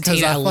talked to 'Cause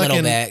Tina I a little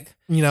fucking- bit.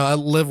 You know, I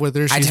live with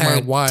her. I She's my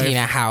told wife.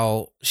 Tina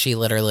how she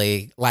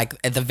literally, like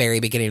at the very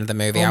beginning of the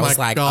movie, Oh I my was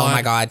like, God. oh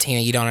my God, Tina,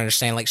 you don't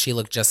understand. Like she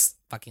looked just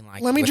fucking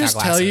like Let me without just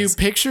tell you glasses.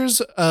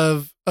 pictures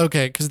of,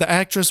 okay, because the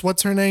actress,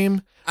 what's her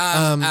name?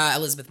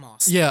 Elizabeth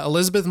Moss. Yeah,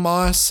 Elizabeth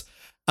Moss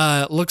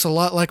looks a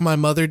lot like my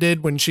mother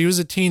did when she was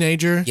a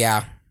teenager.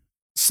 Yeah.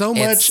 So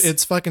much,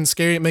 it's fucking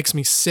scary. It makes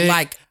me sick.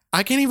 Like,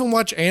 I can't even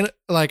watch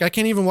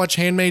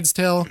Handmaid's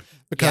Tale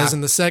because Yeah.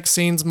 in the sex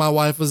scenes, my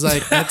wife was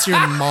like, "That's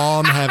your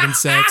mom having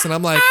sex," and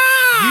I'm like,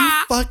 "You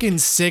fucking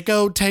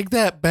sicko, take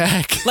that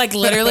back." like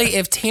literally,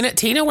 if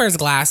Tina wears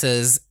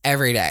glasses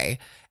every day,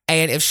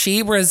 and if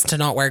she was to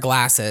not wear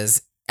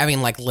glasses, I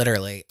mean, like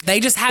literally, they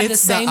just have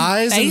It's the the same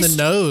eyes and face-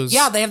 the nose.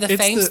 Yeah, they have the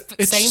It's same the-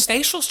 it's same just-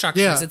 facial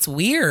structures. yeah. It's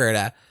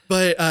weird.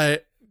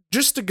 But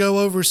just to go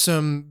over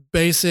some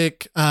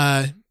basic,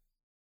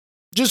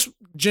 just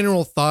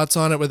general thoughts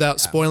on it without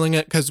spoiling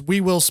it, because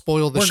we will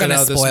spoil the We're shit gonna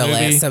out of this spoil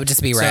movie. it, so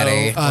just be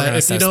ready. So, We're gonna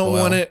if you don't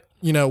spoil. want it,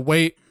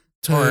 wait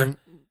to Or-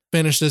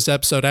 finish this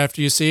episode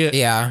after you see it.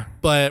 Yeah.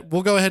 But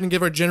we'll go ahead and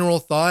give our general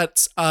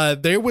thoughts.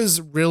 There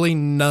was really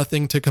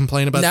nothing to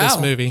complain about this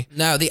movie.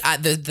 No, the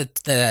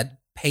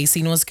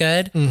pacing was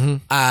good.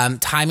 Mm-hmm.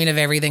 Timing of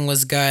everything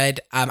was good.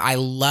 I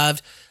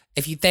loved.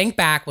 If you think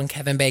back when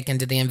Kevin Bacon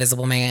did The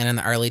Invisible Man in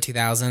the early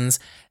 2000s,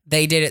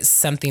 they did it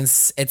something.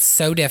 It's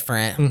so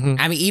different. Mm-hmm.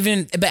 I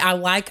mean, but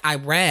I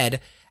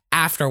read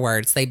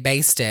afterwards they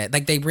based it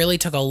like they really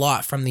took a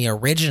lot from the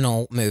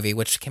original movie,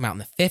 which came out in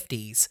the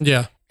 50s.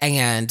 Yeah.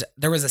 And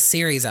there was a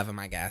series of them,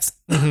 I guess.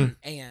 Mhm.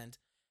 And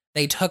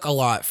they took a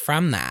lot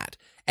from that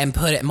and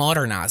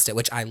modernized it,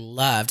 which I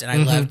loved. And I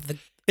Mhm. loved the.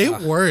 It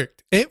ugh.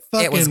 worked. It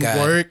fucking was good.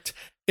 worked.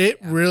 It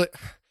really,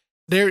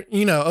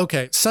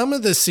 okay, some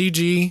of the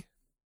CG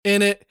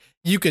in it,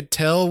 you could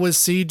tell was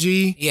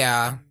CG,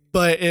 Yeah.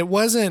 but it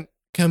wasn't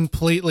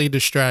completely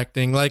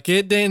distracting. Like,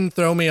 it didn't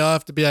throw me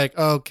off to be like,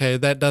 okay,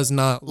 that does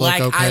not look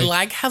Like, okay. I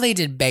like how they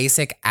did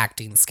basic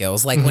acting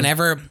skills. Like, Mhm.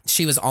 whenever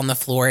she was on the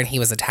floor and he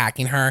was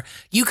attacking her,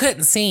 you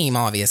couldn't see him,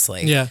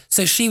 obviously. Yeah.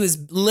 So she was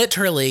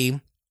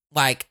literally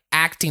like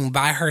acting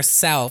by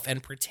herself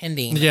and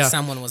pretending Yeah. that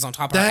someone was on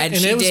top of her. That, And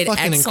and she it was did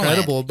fucking excellent.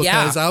 incredible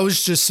because I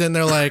was just sitting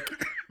there like,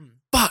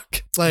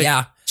 fuck. Like,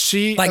 yeah.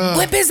 she, Like,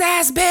 whip his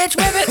ass, bitch,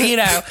 whip it, you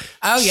know.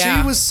 Oh,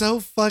 yeah. She was so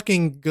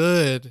fucking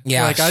good.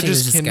 Yeah, Like, I she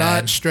was just just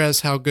cannot good. stress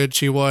how good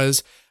she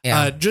was.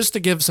 Yeah. Just to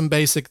give some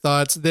basic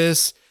thoughts,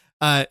 this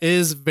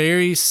is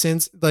very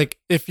like,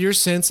 if you're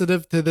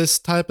sensitive to this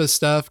type of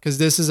stuff, because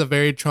this is a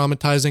very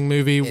traumatizing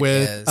movie It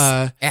with is.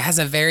 uh It has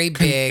a very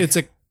big it's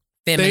a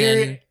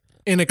feminine.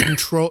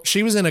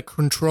 she was in a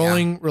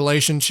controlling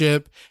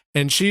relationship,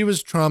 and she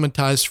was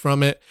traumatized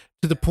from it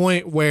to the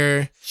point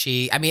where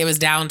I mean, it was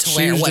down to She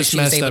where was what just she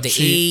was messed able up. to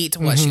She- eat,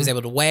 what she Mhm. was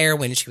able to wear,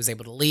 when she was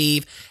able to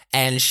leave,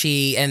 and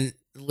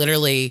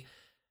literally,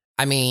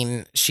 I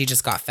mean, she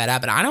just got fed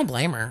up, and I don't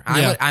blame her.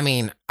 Yeah.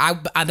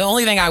 The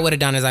only thing I would have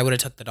done is I would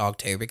have took the dog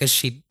too, because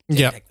she did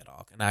Yeah. take the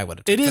dog, and I would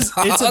have.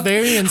 it's a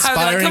very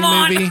inspiring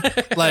movie.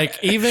 Like,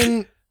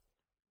 even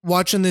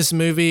watching this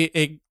movie,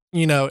 it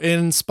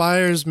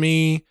inspires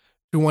me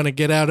to want to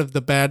get out of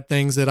the bad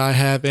things that I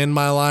have in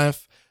my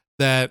life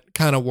that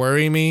kind of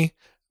worry me,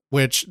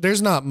 which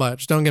there's not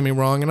much, don't get me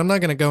wrong, and I'm not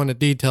going to go into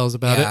details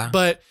about Yeah. it,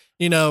 but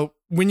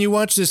when you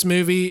watch this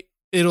movie,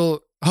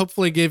 it'll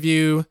hopefully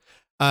give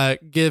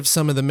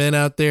some of the men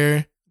out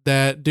there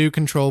that do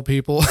control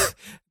people to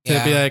be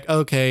Yeah. like,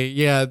 okay,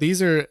 yeah,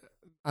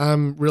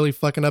 I'm really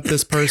fucking up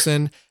this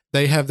person.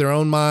 They have their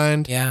own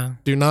mind. Yeah.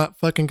 Do not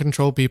fucking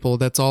control people.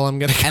 That's all I'm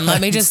gonna. And let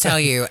me just tell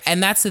you,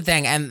 and that's the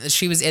thing. And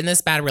she was in this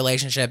bad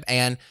relationship,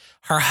 and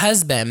her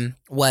husband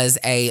was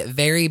a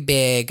very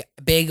big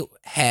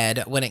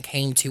head when it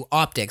came to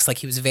optics. Like,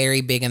 he was very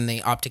big in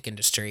the optic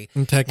industry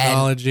And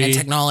technology. and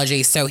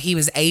technology. So he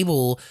was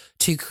able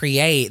to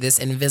create this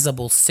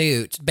invisible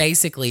suit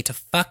basically to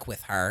fuck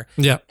with her.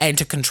 Yeah. And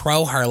to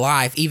control her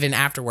life even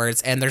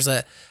afterwards. And there's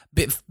a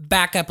bit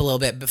back up a little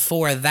bit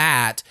before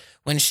that,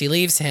 when she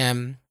leaves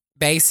him,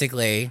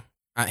 basically,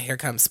 here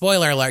comes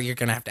spoiler alert. You're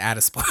gonna have to add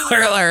a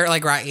spoiler alert,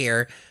 like right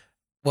here.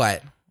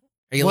 What?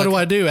 Are you What looking? do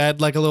I do? Add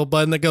like a little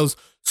button that goes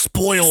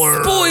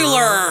spoiler,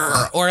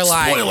 Or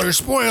like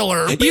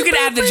spoiler. you can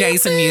add the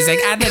Jason music.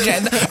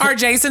 Our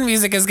Jason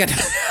music is gonna.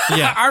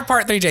 Yeah. Our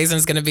part 3 Jason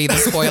is gonna be the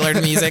spoiler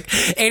music.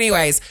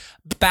 Anyways,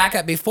 back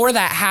up before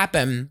that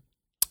happened,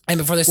 and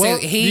before the Well,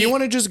 suit, do you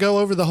want to just go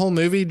over the whole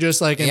movie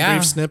just like in Yeah.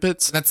 brief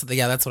snippets? That's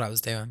what I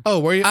was doing. Oh,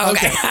 were you? Oh,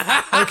 okay.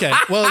 Okay.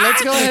 Well,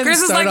 let's go ahead Chris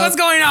and is start like, "What's off-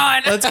 going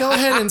on?" Let's go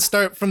ahead and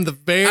start from the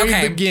very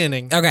Okay.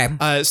 beginning. Okay.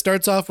 It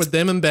starts off with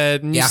them in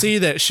bed, and you Yeah. see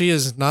that she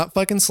is not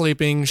fucking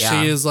sleeping.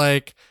 Yeah. She is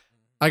like,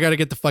 I got to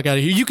get the fuck out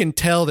of here. You can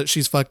tell that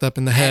she's fucked up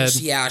in the head.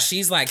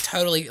 She's like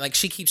totally like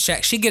she keeps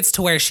check. She gets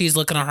to where she's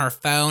looking on her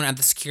phone at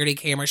the security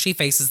camera. She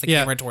faces the Yeah.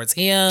 camera towards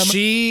him.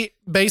 She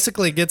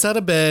basically gets out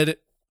of bed,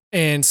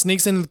 and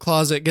sneaks into the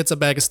closet, gets a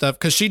bag of stuff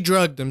because she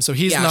drugged him, so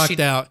he's knocked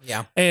out.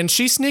 Yeah. And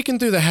she's sneaking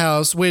through the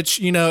house, which,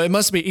 you know, it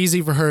must be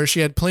easy for her. She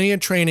had plenty of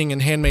training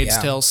in Handmaid's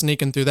Tale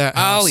sneaking through that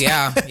house. Oh,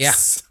 yeah. Yeah.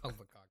 Oh,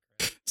 my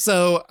God.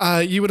 So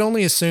you would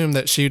only assume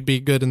that she'd be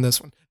good in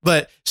this one.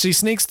 But she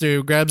sneaks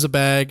through, grabs a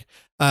bag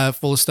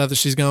full of stuff that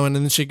she's going,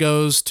 and then she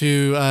goes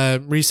to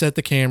reset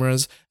the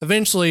cameras.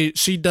 Eventually,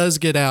 she does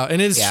get out,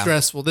 and it is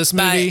stressful. This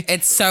movie, But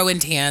it's so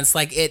intense.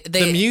 Like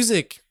the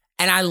music.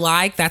 And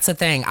that's the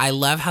thing. I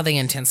love how they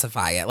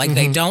intensify it. Like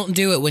they don't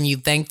do it when you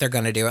think they're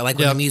going to do it. Like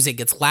when the music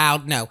gets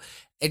loud. No,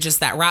 it's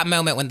just that right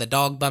moment when the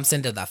dog bumps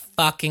into the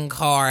fucking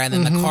car and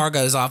then the car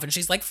goes off and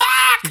she's like, fuck.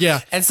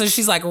 Yeah. And so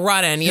she's like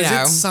running, you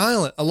know. It's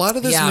silent. A lot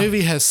of this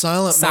movie has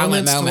silent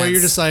moments where you're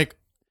just like,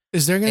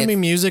 is there going to be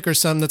music or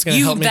something that's going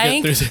to help me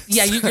get through this?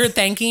 Yeah, you're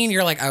thinking,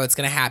 you're like, oh, it's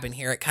going to happen.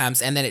 Here it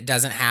comes. And then it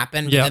doesn't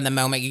happen. But then the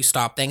moment you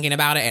stop thinking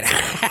about it, it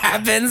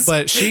happens.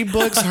 But she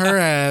books her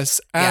ass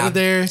out of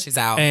there. She's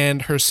out.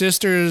 And her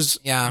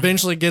sister's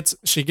eventually gets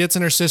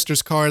in her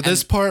sister's car.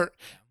 This part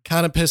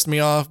kind of pissed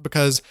me off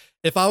because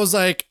if I was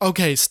like,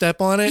 okay,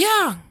 step on it.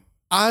 Yeah.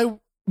 I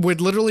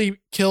would literally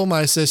kill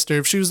my sister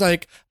if she was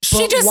like,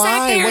 she just why?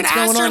 sat there What's and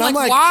asked going her, on? like, I'm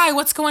like, why?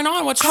 What's going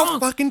on? What's wrong? I'll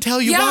fucking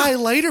tell you why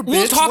later, bitch.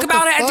 We'll talk What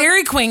about the it at fuck?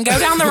 Dairy Queen. Go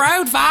down the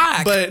road,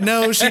 fuck. But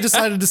no, she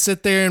decided to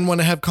sit there and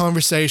want to have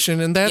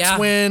conversation. And that's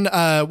when,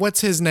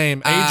 what's his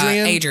name?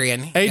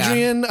 Adrian.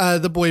 Adrian,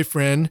 the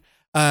boyfriend,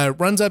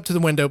 runs up to the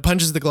window,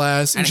 punches the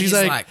glass, and she's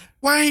like,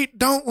 wait,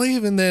 don't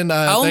leave. And then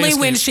only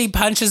when she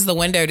punches the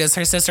window does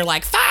her sister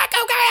like, fuck,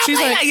 okay, she's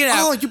okay, like, you know.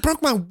 oh, you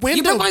broke my window.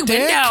 You broke my dick.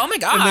 window. Oh my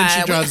God. And then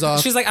she drives off.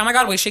 She's like, oh my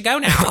God, we should go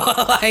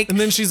now. Like, and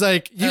then she's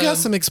like, you got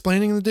some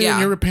explaining to do, and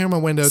you're repairing my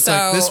window. It's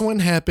like, this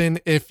wouldn't happen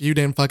if you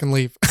didn't fucking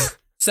leave.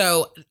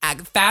 So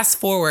fast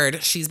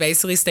forward, she's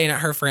basically staying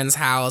at her friend's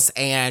house,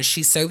 and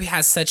she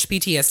has such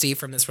PTSD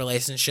from this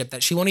relationship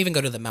that she won't even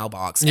go to the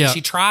mailbox. And she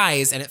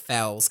tries, and it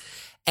fails.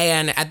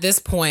 And at this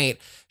point,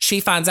 she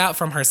finds out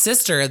from her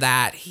sister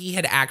that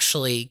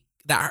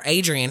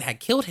Adrian had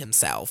killed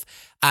himself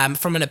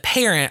from an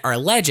apparent or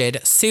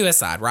alleged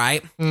suicide,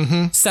 right?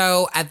 Mm-hmm.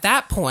 So at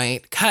that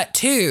point, cut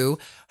to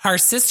her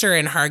sister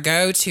and her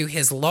go to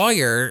his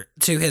lawyer's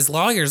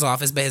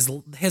office, but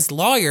his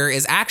lawyer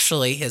is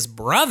actually his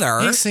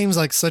brother. He seems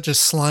like such a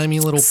slimy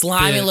little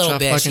bitch.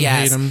 Bitch, fucking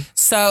yes. hate him.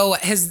 So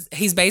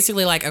he's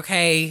basically like,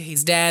 okay,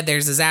 he's dead.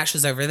 There's his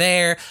ashes over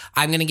there.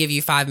 I'm going to give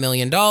you $5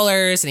 million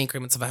in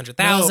increments of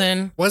 100,000.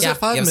 No, was it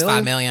 $5 million? It was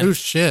 $5 million. Oh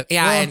shit.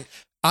 Yeah. Well, and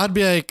I'd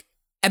be like,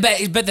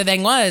 but the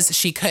thing was,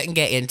 she couldn't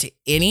get into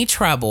any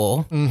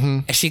trouble.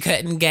 mm-hmm. She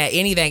couldn't get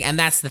anything. And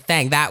that's the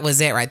thing. That was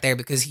it right there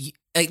because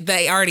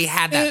they already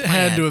had that it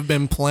plan. had to have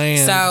been planned.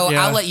 So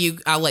yeah.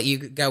 I'll let you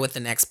go with the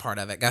next part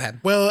of it. Go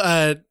ahead.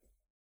 Well,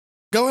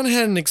 go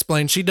ahead and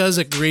explain. She does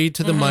agree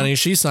to the money.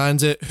 She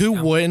signs it. Who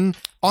wouldn't?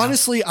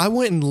 Honestly, I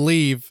wouldn't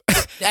leave.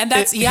 And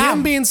that's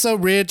him being so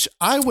rich.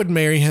 I would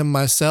marry him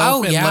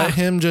myself and let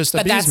him just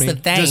but abuse me.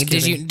 But that's the thing.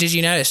 Just Did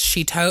you notice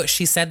she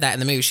said that in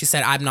the movie? She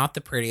said, "I'm not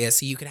the prettiest.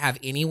 So you could have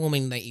any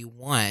woman that you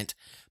want,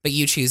 but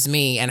you choose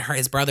me." And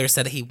his brother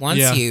said that he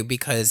wants you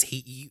because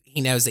he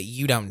knows that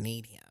you don't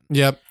need him.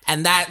 Yep.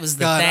 And that was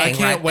the God, thing. I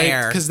can't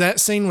wait because that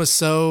scene was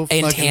so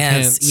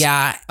intense.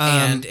 Yeah,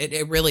 and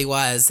it really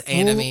was.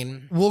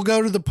 And we'll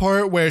go to the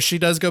part where she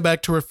does go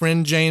back to her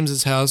friend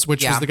James's house,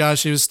 which was the guy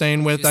she was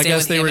staying with. I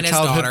guess they were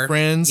childhood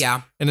friends.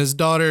 Yeah, and his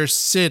daughter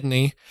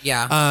Sydney.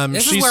 Yeah,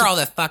 this is where all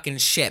the fucking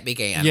shit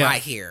began. Yeah.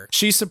 Right here.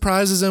 She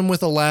surprises him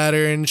with a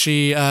ladder, and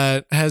she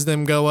has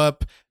them go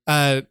up.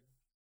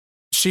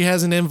 She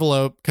has an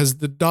envelope because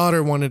the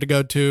daughter wanted to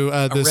go to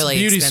this really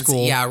beauty expensive,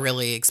 school. Yeah,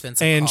 really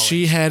expensive. And college.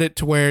 she had it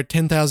to where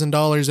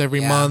 $10,000 every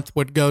month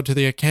would go to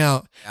the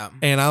account. Yeah.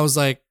 And I was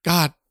like,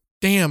 God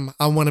damn,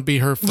 I want to be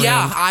her friend.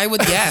 Yeah, I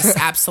would. Yes,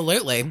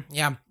 absolutely.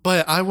 Yeah.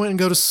 But I wouldn't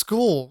go to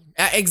school.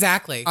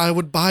 Exactly. I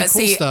would buy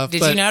cool stuff.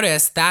 Did you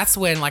notice? That's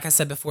when, like I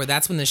said before,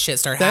 that's when the shit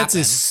started happening. That's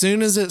as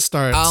soon as it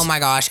starts. Oh my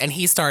gosh. And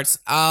he starts,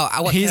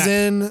 he's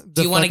in the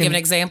Do you want to give an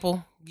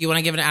example? You want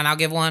to give it, and I'll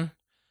give one?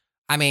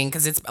 I mean,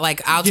 because it's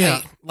like, I'll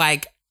tell you,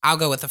 like, I'll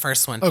go with the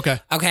first one.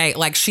 Okay.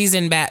 Like she's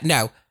in bed.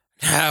 No,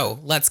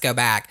 let's go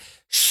back.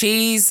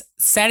 She's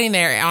sitting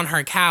there on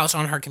her couch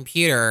on her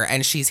computer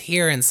and she's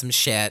hearing some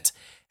shit.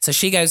 So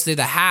she goes through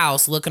the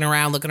house, looking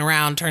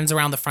around, turns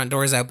around, the front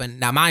door's open.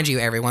 Now, mind you,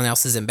 everyone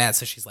else is in bed.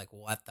 So she's like,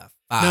 what the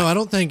fuck? No, I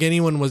don't think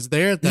anyone was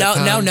there at that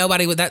time. No,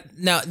 nobody with that.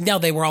 No,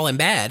 they were all in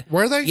bed.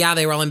 Were they? Yeah,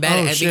 they were all in bed.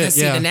 Oh, and shit, because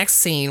the next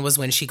scene was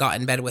when she got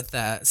in bed with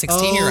the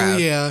 16-year-old. Oh,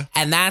 yeah.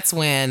 And that's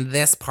when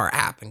this part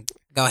happened.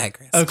 Go ahead,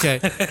 Chris. Okay.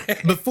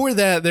 Before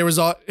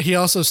that, he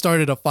also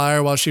started a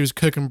fire while she was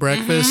cooking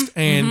breakfast,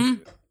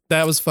 and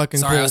that was fucking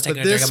Sorry, I cool. was taking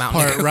But a drink this of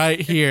Mountain part Dew.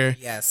 right here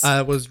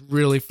was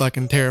really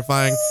fucking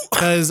terrifying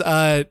because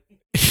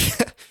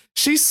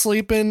she's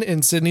sleeping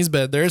in Sydney's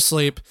bed. They're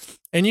asleep,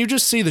 and you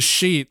just see the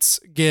sheets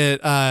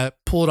get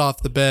pulled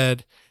off the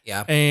bed.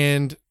 Yeah.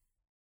 And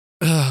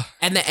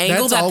and the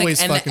angle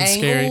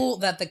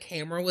that the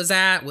camera was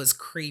at was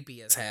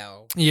creepy as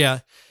hell. Yeah.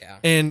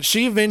 And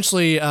she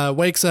eventually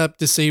wakes up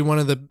to see one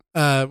of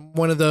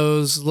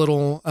those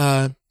little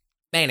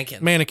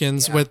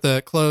mannequins Yeah. with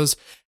the clothes.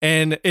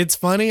 And it's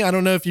funny. I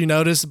don't know if you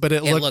noticed, but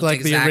it looked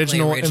like the exactly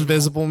original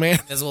Invisible Man.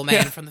 Invisible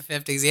Man from the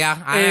 50s.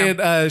 Yeah, I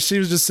know. And she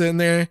was just sitting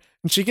there,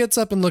 and she gets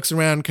up and looks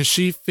around because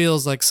she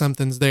feels like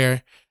something's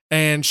there.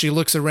 And she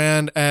looks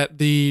around at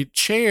the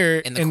chair,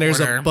 In the and there's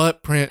a corner.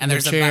 butt print And in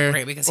there's the a butt chair,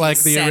 print because he like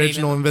was the setting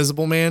original him-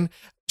 Invisible Man.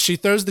 She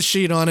throws the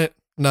sheet on it,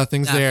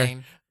 nothing's there.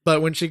 Nothing.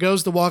 But when she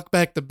goes to walk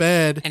back to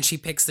bed, And she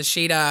picks the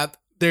sheet up.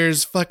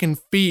 there's fucking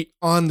feet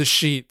on the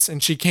sheets,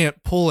 and she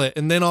can't pull it.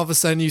 And then all of a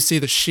sudden, you see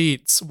the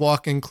sheets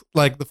walking,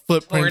 like the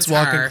footprints Towards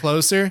walking her.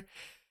 closer,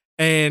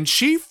 and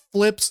she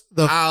flips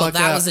the Oh, fuck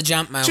that out. was a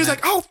jump moment. She's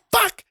like, "Oh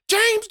fuck,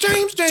 James!"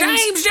 James.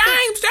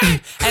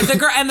 And the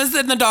girl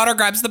then the daughter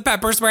grabs the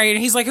pepper spray, and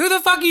he's like, "Who the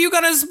fuck are you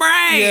gonna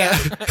spray?" Yeah.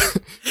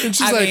 And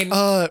she's I like, mean,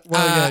 well,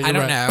 yeah, you're I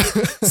don't right."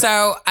 know.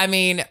 So, I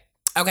mean,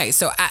 okay,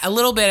 so a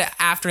little bit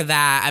after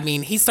that, I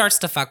mean, he starts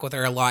to fuck with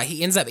her a lot.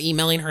 He ends up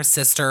emailing her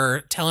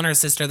sister, telling her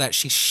sister that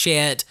she's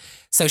shit.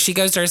 So she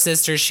goes to her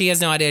sister. She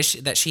has no idea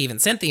that she even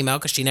sent the email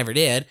because she never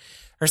did.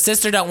 Her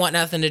sister don't want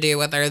nothing to do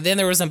with her. Then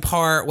there was a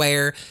part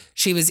where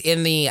she was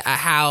in the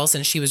house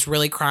and she was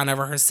really crying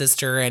over her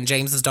sister, and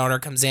James's daughter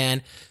comes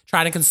in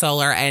trying to console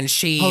her, and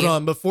she Hold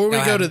on, before we Go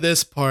go ahead. to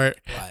this part,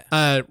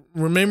 What?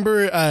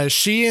 remember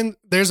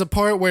there's a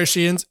part where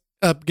she ends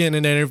up getting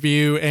an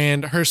interview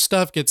and her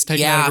stuff gets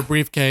taken out Yeah. of her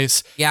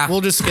briefcase. Yeah.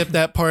 We'll just skip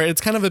that part.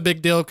 It's kind of a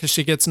big deal because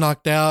she gets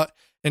knocked out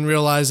and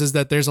realizes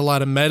that there's a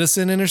lot of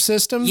medicine in her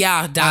system.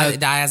 Yeah,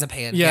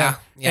 diazepam. Yeah.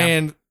 Yeah.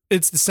 And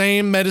it's the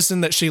same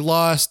medicine that she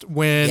lost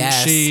when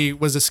Yes. she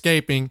was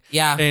escaping.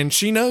 Yeah. And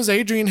she knows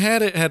Adrian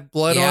had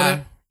blood yeah. on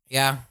it.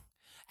 Yeah.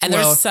 And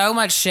Well- there's so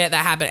much shit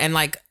that happened. And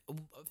like,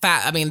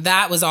 I mean,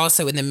 that was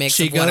also in the mix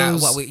She of what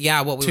goes we to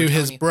were his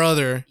telling you.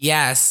 brother.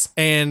 Yes.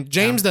 And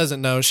James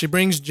doesn't know. She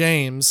brings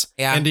James.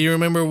 Yeah. And do you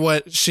remember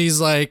what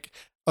she's like?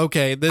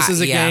 Okay, this is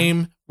a yeah.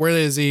 game. Where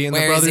is he? And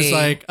Where the is brother's he?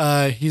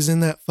 like, he's in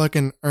that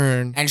fucking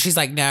urn. And she's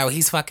like, no,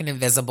 he's fucking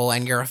invisible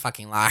and you're a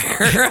fucking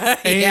liar.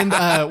 And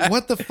Yeah.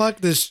 what the fuck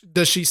does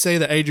she say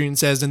that Adrian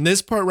says? And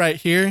this part right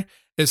here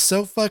is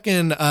so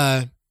fucking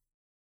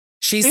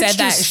She It's said that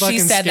just she fucking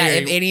said that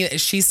if scary. any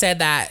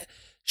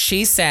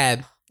she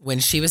said when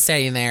she was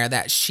sitting there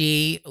that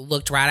she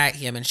looked right at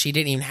him and she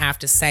didn't even have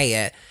to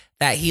say it,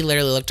 that he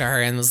literally looked at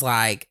her and was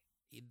like,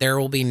 there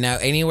will be no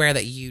anywhere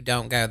that you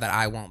don't go that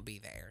I won't be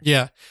there.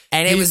 yeah.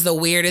 And it He- was the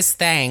weirdest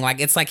thing. Like,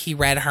 it's like he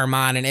read her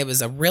mind, and it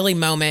was a really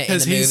moment in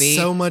Because the movie. he's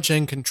so much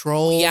in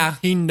control. Yeah.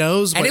 He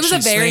knows what And it was a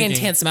she's very thinking.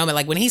 intense moment.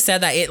 Like, when he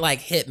said that, it like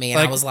hit me, and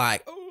I Like- was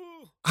like,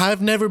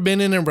 I've never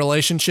been in a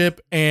relationship,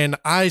 and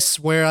I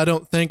swear I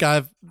don't think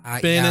I've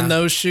been yeah. in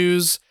those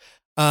shoes.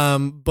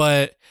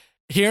 But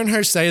hearing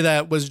her say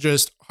that was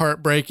just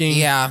heartbreaking.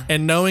 Yeah.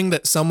 And knowing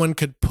that someone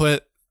could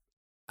put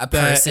a that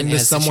person in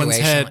into a someone's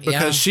situation head like-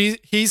 because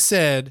he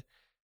said,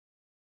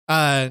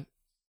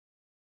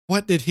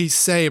 what did he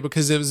say?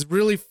 Because it was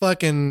really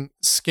fucking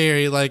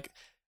scary. Like,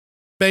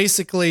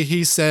 basically,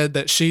 he said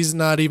that she's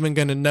not even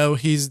going to know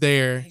he's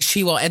there.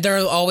 she will, and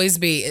there'll always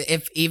be,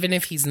 even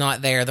if he's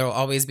not there, there'll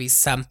always be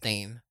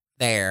something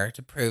there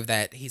to prove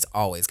that he's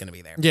always going to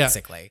be there. Yeah.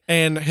 Basically,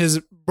 And his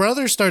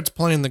brother starts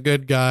playing the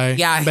good guy.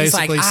 yeah. He's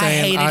basically like,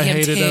 saying, I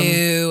hated him him.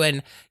 too,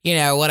 and you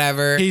know,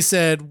 whatever. He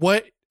said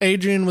what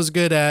Adrian was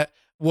good at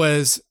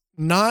was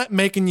not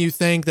making you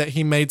think that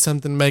he made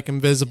something make him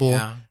visible,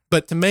 Yeah.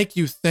 but to make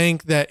you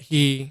think that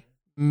he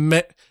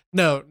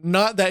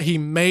not that he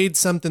made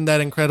something that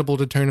incredible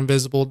to turn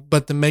invisible,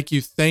 but to make you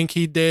think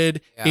he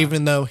did, Yeah.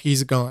 even though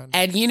he's gone.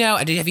 And you know,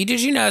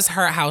 did you notice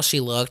how she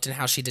looked and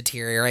how she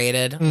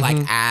deteriorated,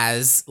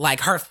 like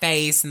her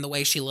face and the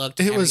way she looked?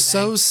 And It was so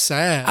everything?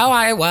 sad. Oh,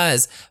 I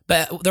was.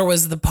 But there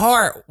was the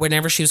part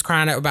whenever she was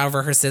crying about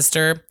over her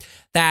sister,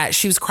 that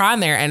she was crying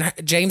there, and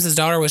James's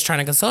daughter was trying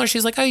to console her.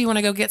 She's like, "Oh, you want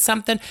to go get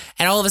something?"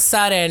 And all of a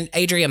sudden,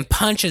 Adrian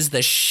punches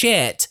the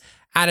shit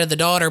out of the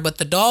daughter, but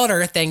the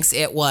daughter thinks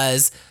it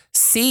was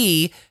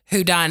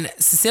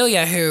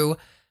Cecilia who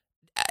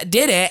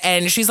did it,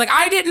 and she's like,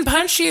 "I didn't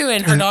punch you,"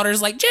 and her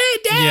daughter's like, "Dad,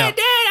 Yeah. Dad,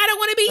 I don't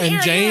want to be here."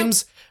 And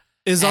James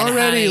is And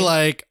already honey-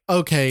 like,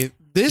 okay,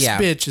 this Yeah.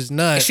 bitch is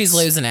nuts. She's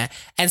losing it.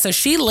 And so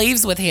she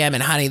leaves with him,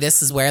 and honey,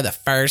 this is where the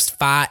first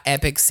fight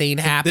epic scene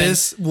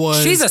happens. This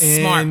was She's a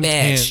smart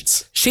intense.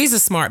 bitch. She's a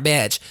smart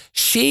bitch.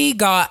 She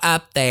got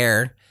up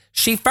there.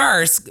 She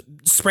first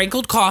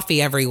sprinkled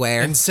coffee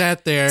everywhere. And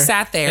sat there.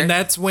 And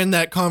that's when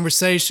that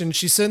conversation,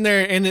 she's sitting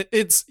there and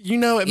it's,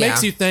 it makes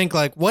Yeah. you think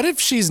like, what if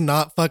she's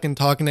not fucking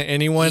talking to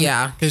anyone?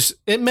 Yeah. Because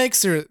it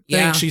makes her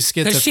think she's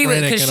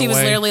schizophrenic Because she in a was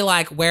way. literally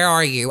like, "Where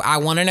are you? I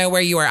want to know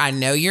where you are. I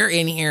know you're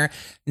in here.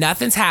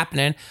 Nothing's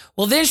happening."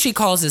 Well, then she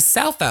calls his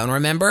cell phone,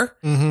 remember?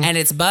 And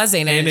it's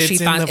buzzing, and it's she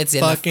in finds the it's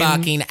in the fucking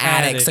fucking attic.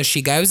 attic. So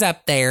she goes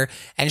up there,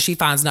 and she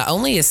finds not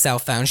only his cell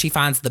phone, she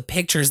finds the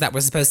pictures that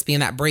were supposed to be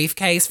in that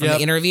briefcase from Yep.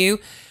 the interview.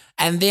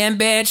 And then,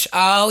 bitch,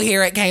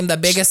 here it came, the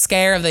biggest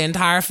scare of the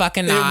entire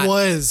fucking night. It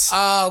was.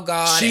 Oh,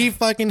 God. She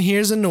fucking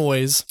hears a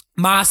noise.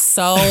 My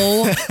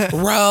soul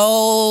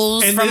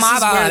rolls And from this my is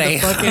body. where the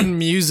fucking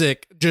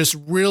music just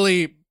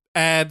really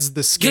adds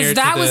the scare. Because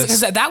that to was this.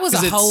 because that was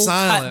 'Cause a it's whole.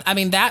 silent. I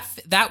mean that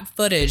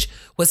footage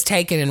was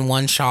taken in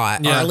one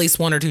shot, or Yeah. at least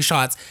one or two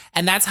shots,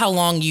 and that's how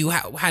long you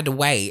had to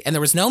wait. And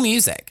there was no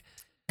music.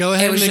 Go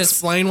ahead It and was just-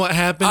 explain what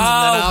happens, and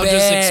then I'll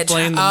just bitch.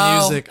 explain the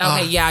music. Okay, Ah.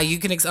 yeah, you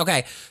can.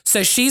 Okay,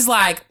 so she's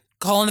like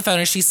calling the phone,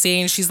 and she's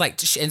seeing. She's like,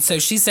 and so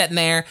she's sitting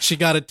there. She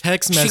got a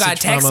text message. She got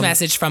a text from him.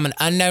 message from an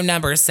unknown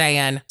number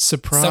saying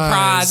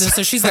Surprise. And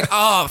so she's like,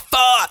 oh,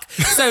 fuck.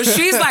 So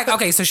she's like,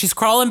 okay, so she's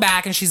crawling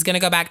back and she's going to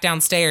go back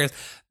downstairs.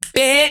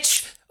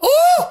 Bitch.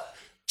 Ooh.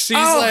 She's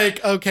Oh.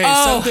 like, okay,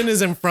 Oh. something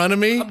is in front of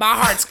me. My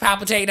heart's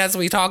palpitating as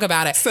we talk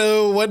about it.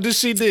 So what does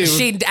she do?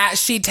 She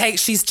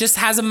just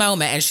has a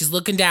moment and she's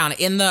looking down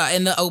in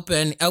the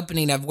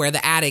opening of where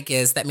the attic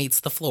is that meets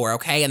the floor,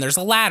 okay? And there's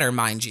a ladder,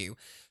 mind you.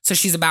 So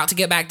she's about to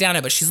get back down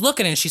it, but she's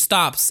looking and she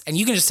stops, and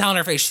you can just tell in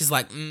her face, she's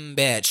like,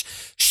 bitch.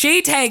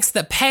 She takes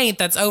the paint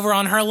that's over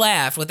on her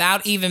left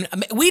without even,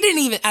 we didn't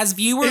even, as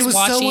viewers It was so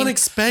watching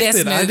unexpected.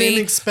 this movie, I didn't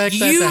expect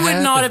that you to would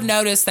not happen. have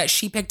noticed that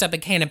she picked up a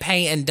can of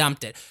paint and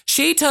dumped it.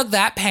 She took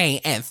that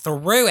paint and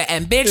threw it,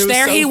 and bitch, It was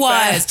there so he was,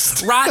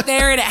 fast. right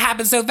there, and it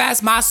happened so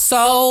fast. My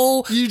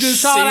soul You just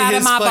shot see out his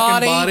of my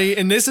fucking body.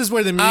 and this is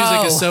where the music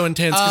Oh. is so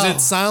intense because Oh.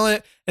 it's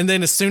silent, and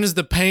then as soon as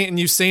the paint and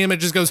you see him, it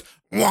just goes.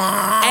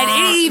 And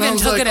it even I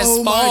was took like, it as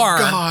oh far.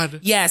 my God.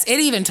 Yes, it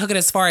even took it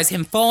as far as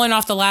him falling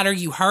off the ladder.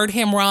 You heard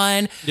him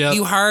run. Yep.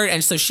 You heard,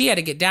 and so she had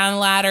to get down the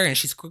ladder, and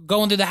she's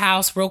going through the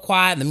house real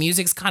quiet, and the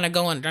music's kind of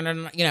going, dun,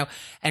 dun, dun, you know,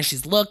 and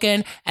she's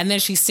looking, and then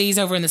she sees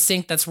over in the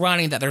sink that's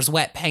running that there's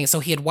wet paint. So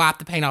he had wiped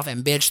the paint off,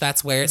 and bitch,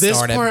 that's where it This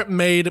started. part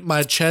made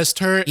my chest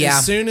hurt. Yeah.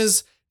 As soon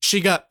as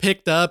she got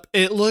picked up,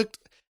 it looked,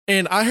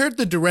 and I heard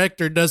the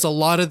director does a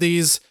lot of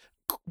these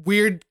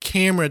weird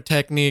camera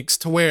techniques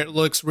to where it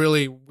looks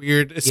really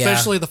weird,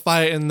 especially the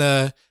fight in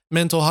the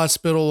mental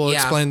hospital. We'll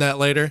Yeah. explain that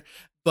later.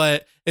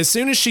 But as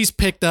soon as she's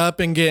picked up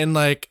and getting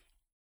like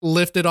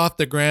lifted off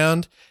the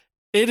ground,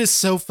 it is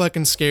so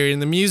fucking scary. And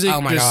the music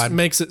Oh my just God.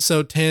 makes it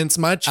so tense.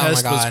 My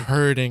chest was God.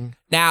 hurting.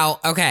 Now,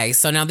 okay,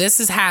 so now this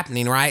is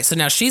happening, right? So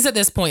now she's at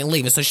this point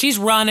leaving. So she's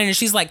running and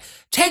she's like,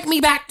 take me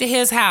back to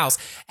his house.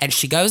 And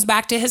she goes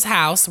back to his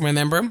house,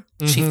 remember?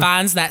 She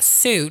finds that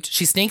suit.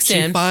 She sneaks Mm-hmm. She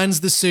in.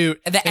 finds the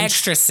suit. The and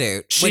extra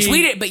suit, which she-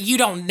 we did, but you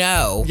don't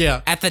know.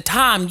 Yeah. At the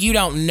time, you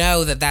don't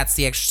know that that's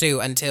the extra suit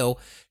until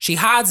she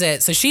hides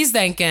it. So she's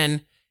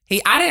thinking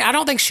I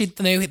don't think she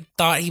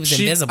thought he was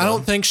invisible. I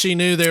don't think she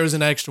knew there was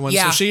an extra one.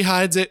 Yeah. So she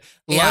hides it.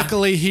 Yeah.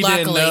 Luckily, he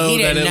didn't know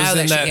that it was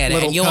in she that hid it,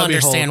 little and you'll cubby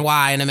understand hole.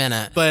 why in a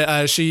minute.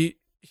 But she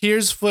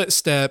hears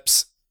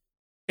footsteps,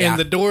 and Yeah.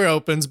 the door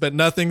opens, but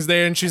nothing's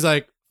there, and she's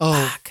like,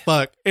 "Oh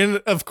fuck!" And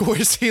of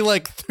course, he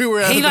like threw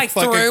her out. He of the like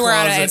fucking threw her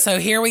out of closet. it. And so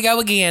here we go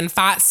again,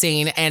 fight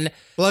scene, and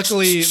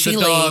Luckily, she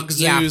the dog leaves.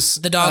 Yeah, Zeus,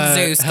 the dog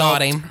Zeus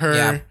got helped him. her,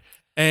 Yeah.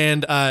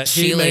 and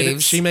She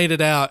leaves. She made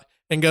it out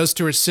and goes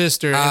to her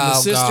sister. And the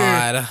Oh, sister,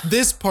 God.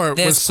 this part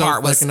was this so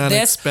part was fucking this.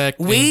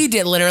 unexpected. We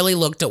did literally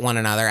looked at one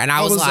another, and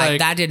I was, was like, like,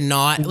 "That did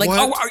not like."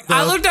 what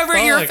I the looked over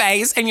at your fuck?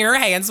 face, and your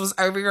hands was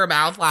over your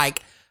mouth,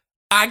 like,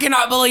 I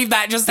cannot believe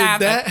that just Did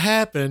happened. that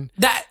happen?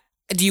 That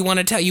do you want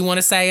to tell? You want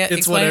to say it? It's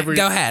Explain whatever. It?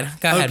 Go ahead.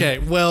 Go ahead. Okay,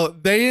 well,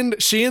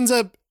 she ends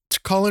up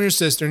calling her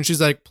sister, and she's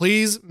like,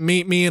 "Please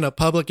meet me in a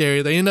public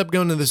area." They end up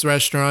going to this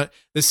restaurant.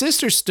 The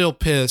sister's still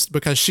pissed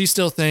because she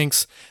still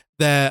thinks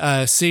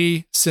that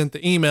C sent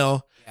the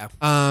email,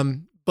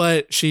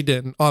 but she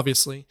didn't,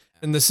 obviously.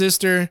 And the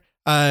sister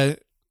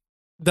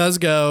does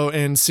go,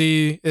 and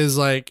C is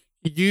like,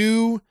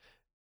 "You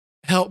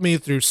helped me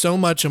through so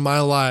much in my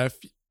life.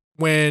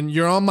 When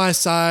you're on my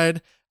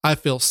side, I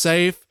feel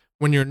safe.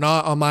 When you're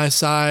not on my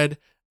side,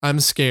 I'm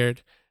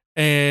scared."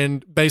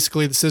 And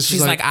basically, the sister's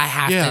She's like, I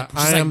have yeah, to.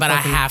 She's I like, am but I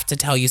fucking- have to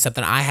tell you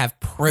something. I have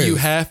proof. You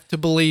have to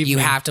believe You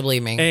me. have to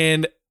believe me.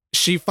 And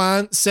she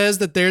says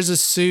that there's a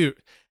suit.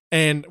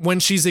 And when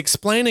she's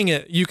explaining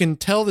it, you can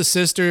tell the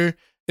sister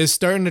is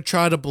starting to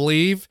try to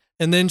believe.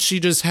 And then she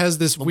just has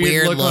this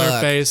weird look on her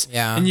look. face.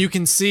 Yeah. And you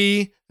can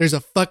see there's a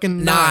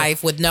fucking knife.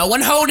 Knife with no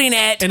one holding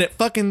it. And it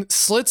fucking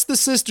slits the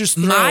sister's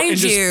throat Mind and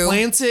just you-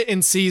 plants it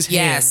in C's hand.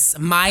 Yes,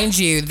 mind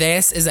you,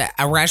 this is a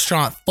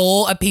restaurant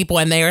full of people,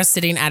 and they are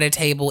sitting at a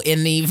table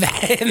in the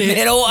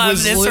middle of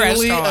was this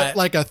literally restaurant.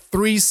 like a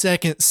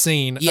 3-second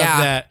scene Yeah.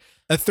 of that.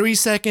 A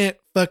 3-second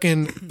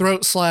fucking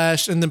throat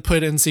slash and then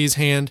put in C's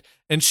hand.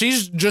 And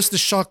she's just as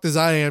shocked as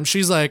I am.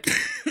 She's like,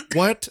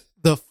 what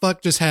the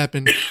fuck just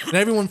happened? And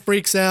everyone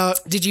freaks out.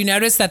 Did you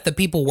notice that the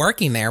people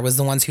working there was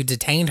the ones who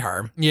detained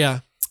her? Yeah.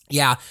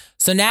 Yeah.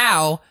 So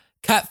now,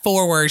 cut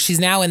forward, she's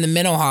now in the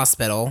mental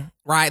hospital,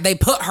 right? They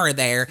put her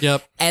there.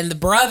 Yep. And the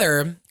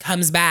brother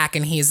comes back,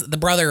 and he's the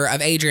brother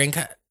of Adrian.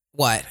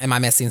 What? Am I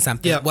missing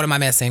something? Yep. What am I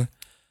missing?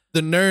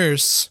 The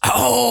nurse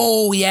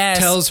Oh, yes.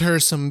 tells her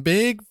some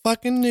big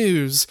fucking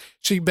news.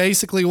 She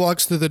basically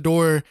walks through the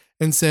door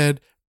and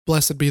said,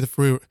 "Blessed be the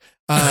fruit.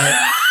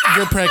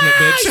 You're pregnant,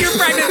 bitch." You're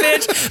pregnant,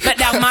 bitch. But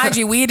now, mind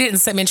you, we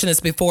didn't mention this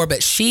before,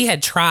 but she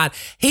had tried.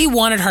 He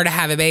wanted her to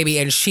have a baby,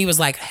 and she was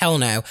like, "Hell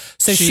no."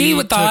 So She she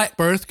took thought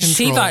birth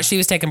She control. thought she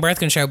was taking birth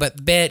control,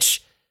 but bitch,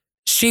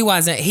 She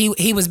wasn't.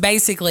 He was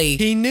basically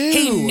He knew.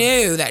 He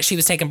knew that she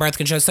was taking birth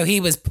control, so he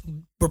was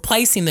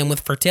replacing them with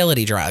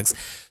fertility drugs.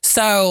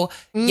 So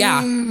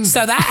yeah,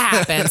 so that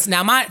happens.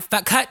 Now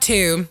cut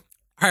to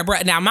her.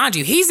 Now mind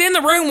you, he's in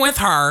the room with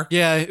her.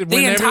 Yeah,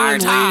 when entire everyone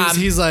time. leaves,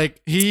 he's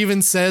like, he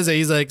even says it.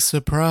 He's like,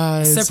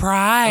 surprise.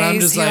 Surprise! And I'm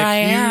just here like, I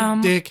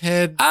am. you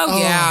dickhead. Oh,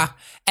 yeah.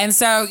 And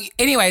so,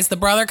 anyways, the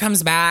brother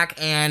comes back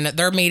and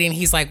they're meeting.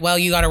 He's like, well,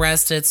 you got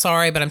arrested.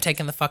 Sorry, but I'm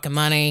taking the fucking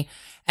money.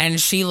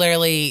 And she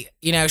literally,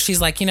 she's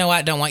like, you know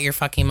what? Don't want your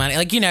fucking money.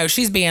 Like,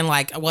 she's being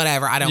like,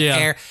 whatever. I don't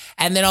care.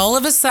 And then all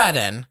of a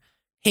sudden,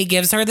 he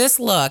gives her this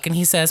look and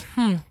he says,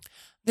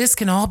 this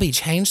can all be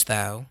changed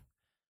though.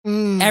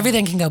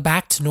 Everything can go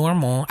back to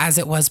normal as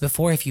it was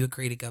before if you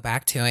agree to go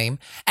back to him.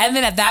 And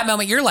then at that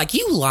moment, you're like,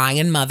 you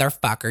lying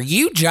motherfucker.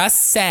 You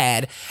just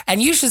said,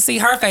 and you should see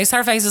her face.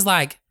 Her face is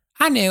like,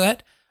 I knew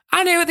it.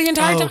 I knew it the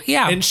entire time.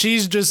 Yeah. And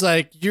she's just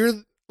like, you're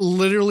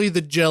literally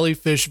the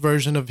jellyfish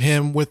version of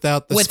him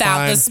without the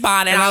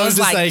spine. And I was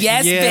just like,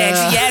 yes, yeah.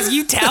 bitch. Yes,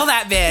 you tell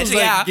that bitch. I was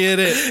Yeah. like, get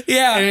it.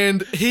 Yeah.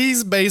 And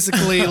he's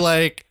basically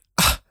like,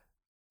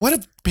 what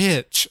a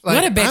bitch. Like,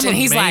 What a bitch. I'm And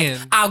he's man.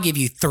 like, I'll give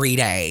you 3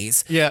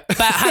 days. Yeah. But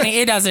honey,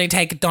 it doesn't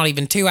take not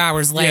even 2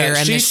 hours later. Yeah,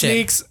 and she this shit.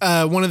 sneaks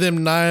one of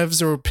them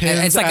knives or pins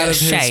It's like out a of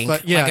shank.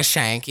 his yeah. Like a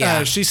shank,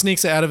 yeah. She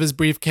sneaks it out of his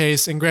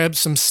briefcase and grabs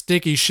some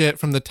sticky shit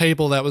from the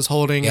table that was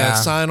holding Yeah. a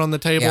sign on the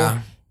table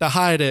Yeah. to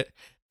hide it.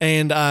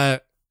 And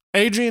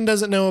Adrian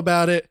doesn't know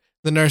about it.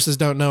 The nurses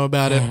don't know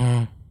about it.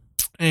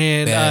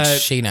 And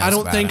Bitch, she knows I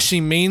don't about think it. she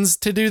means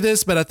to do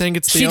this, but I think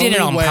it's the She only did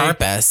it on way.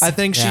 purpose. I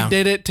think Yeah. she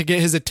did it to get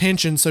his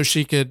attention so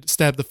she could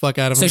stab the fuck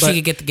out of him. So But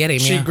she could get him.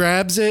 she Yeah.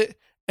 grabs it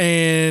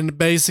and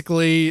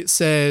basically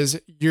says,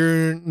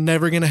 you're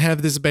never going to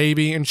have this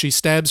baby. And she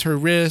stabs her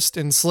wrist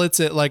and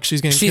slits it like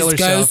she's going to She kill goes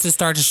herself. to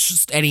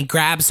start and he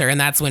grabs her, and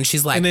that's when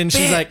she's like, And then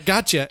she's "Bitch." like,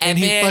 gotcha. And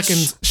he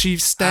bitch, she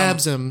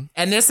stabs him.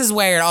 And this is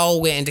where it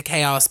all went into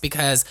chaos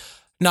because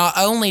not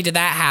only did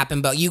that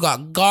happen, but you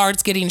got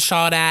guards getting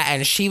shot at,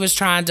 and she was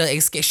trying to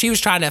escape. She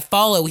was trying to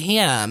follow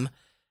him,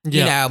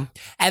 Yeah.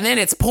 and then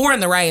it's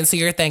pouring the rain. So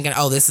you're thinking,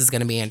 oh, this is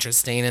going to be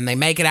interesting. And they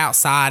make it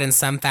outside in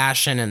some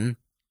fashion. And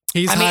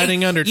He's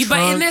hiding under trunk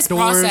But in this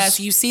doors. process,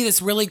 you see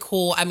this really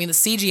cool, the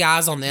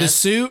CGIs on The this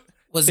suit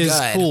was is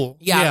good. cool.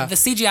 Yeah, the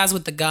CGIs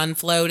with the gun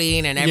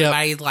floating and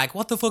everybody's like,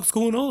 what the fuck's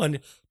going on?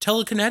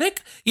 Telekinetic?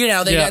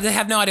 They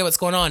have no idea what's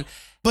going on.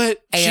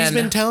 But she's And-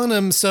 been telling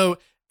him so.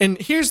 And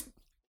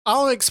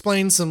I'll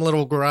explain some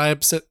little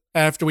gripes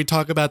after we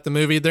talk about the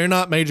movie. They're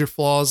not major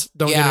flaws.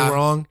 Don't get Yeah. me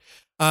wrong.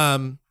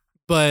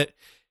 But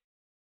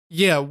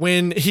yeah,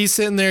 when he's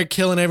sitting there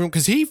killing everyone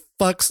because he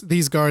fucks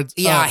these guards.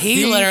 Yeah, up.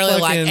 he literally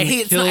fucking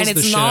kills and the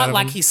it's shit out not of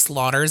like them. he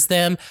slaughters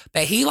them,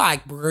 but he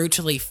like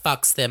brutally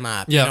fucks them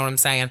up. Yeah. You know what I'm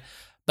saying?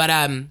 But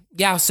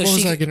yeah, so What she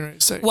was I getting ready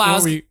to say? Well, I What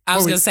was, were you- I what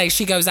was were gonna you- say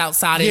she goes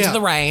outside into Yeah,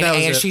 the rain that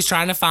was and it. she's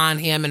trying to find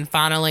him, and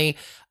finally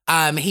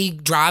he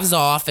drives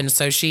off, and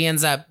so she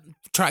ends up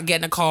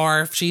getting a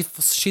car.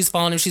 She's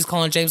following him. She's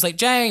calling James like,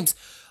 James,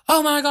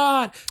 oh my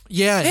God.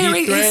 Yeah, Here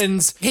he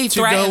threatens he to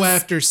go threatens-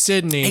 after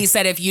Sydney. He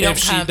said if you don't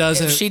come,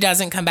 if she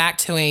doesn't come back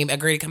to him,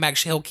 agree to come back,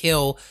 he'll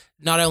kill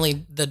not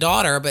only the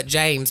daughter but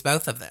James,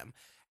 both of them.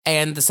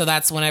 And so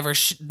that's whenever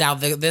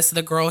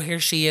the girl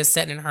here, she is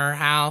sitting in her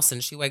house,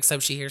 and she wakes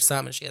up, she hears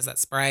something, and she has that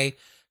spray.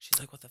 She's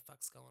like, what the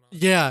fuck's going on?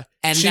 Yeah,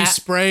 And she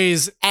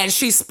sprays. And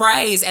she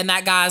sprays, and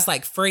that guy's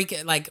like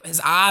freaking, like his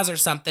eyes or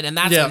something, and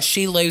that's Yeah. when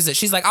she loses.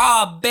 She's like,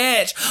 oh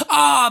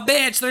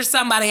bitch, there's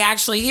somebody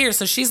actually here.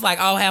 So she's like,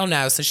 oh hell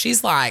no. So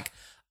she's like,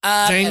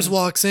 James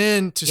walks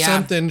in to Yeah.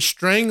 something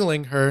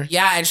strangling her,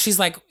 yeah, and she's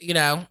like,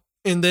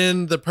 and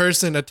then the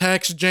person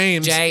attacks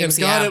James. James,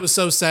 and God, yeah. it was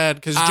so sad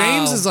because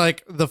James Oh. is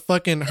like the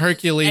fucking and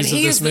Hercules of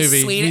he this is the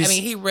movie. sweetest.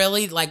 He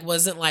really like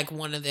wasn't like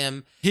one of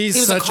them. He's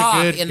he was such a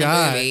cop good in the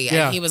guy. movie,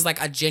 Yeah. and he was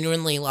like a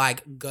genuinely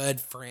like good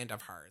friend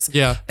of hers.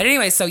 Yeah. But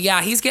anyway, so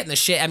yeah, he's getting the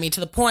shit. To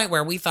the point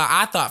where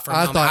I thought for a I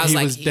moment, thought I was he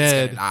like, was he's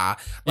dead. gonna die.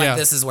 Like Yeah.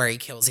 this is where he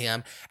kills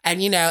him. And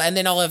and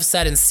then all of a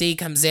sudden C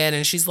comes in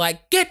and she's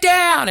like, get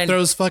down, and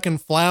Throws fucking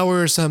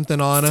flour or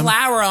something on him.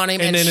 flour on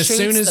him, and then as shoots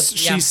soon as the-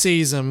 she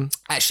sees him,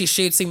 she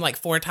shoots him like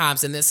 4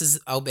 times, and this is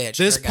bitch. this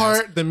here it goes.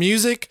 part, the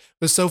music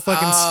was so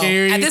fucking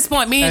scary. At this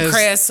point, me and as-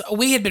 Chris,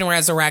 we had been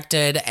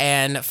resurrected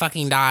and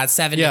fucking died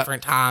 7 Yeah.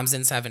 different times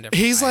in 7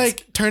 different He's ways.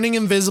 like turning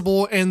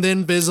invisible and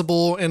then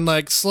visible and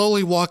like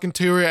slowly walking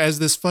to her as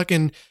this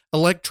fucking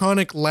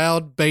electronic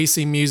loud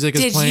bassy music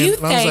is Did playing. you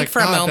And I was think like, for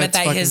a God, moment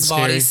that's that his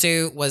fucking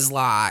bodysuit was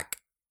like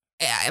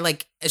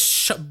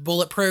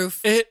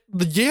bulletproof?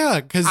 Yeah,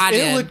 because I it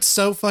did. looked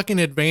so fucking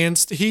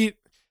advanced.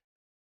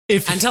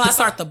 Until I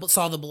saw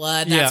the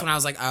blood, that's Yeah. when I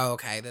was like, oh,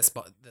 okay, this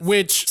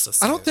Which is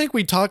a I don't suit. think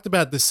we talked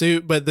about the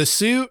suit, but the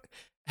suit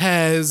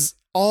has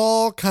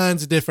all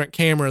kinds of different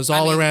cameras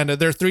all mean- around it.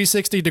 They're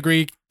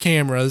 360-degree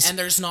cameras. And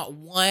there's not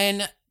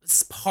one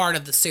part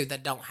of the suit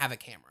that don't have a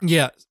camera.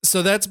 Yeah,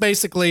 so that's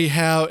basically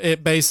how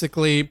it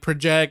basically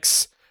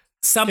projects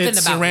Something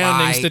its about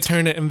surroundings light. to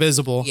turn it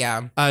invisible.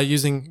 Yeah.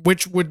 Using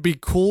which would be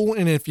cool,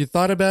 and if you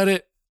thought about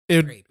it,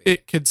 Creepy.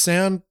 it could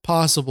sound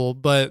possible,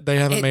 but they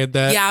haven't made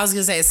that. Yeah, I was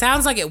gonna say it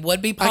sounds like it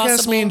would be possible. I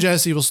guess me and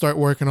Jesse will start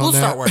working on We'll that.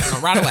 start working on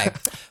it right away.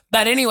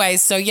 But anyway,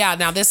 so yeah,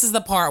 now this is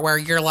the part where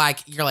you're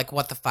like,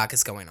 what the fuck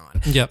is going on?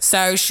 Yep.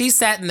 So she's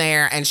sitting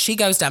there and she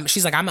goes down.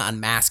 She's like, I'm gonna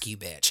unmask you,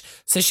 bitch.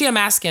 So she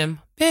unmasked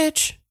him,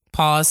 bitch.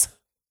 Pause.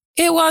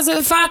 It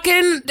wasn't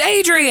fucking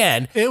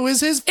Adrian. It was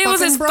his fucking It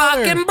was his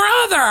brother. fucking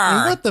brother.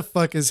 And what the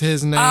fuck is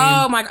his name?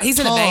 Oh my god, he's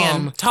in a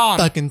band. Tom.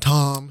 Fucking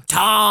Tom.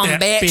 Tom,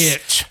 That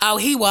bitch. Oh,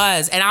 he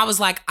was, and I was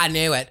like, I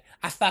knew it.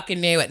 I fucking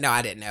knew it. No,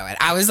 I didn't know it.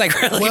 I was like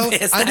really Well,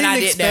 pissed I that didn't I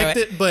didn't know expect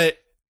it. it, but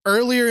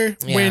earlier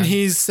when Yeah.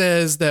 he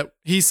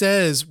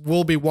says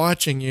we'll be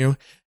watching you,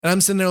 and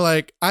I'm sitting there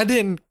like I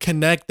didn't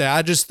connect that.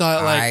 I just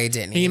thought like I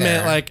didn't he either.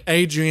 meant like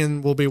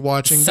Adrian will be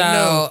watching. So, but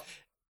no,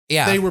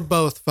 yeah, they were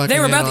both fucking. They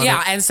were in both, on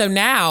yeah. it. And so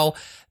now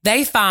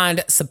they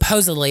find,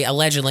 supposedly,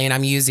 allegedly, and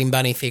I'm using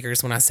bunny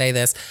figures when I say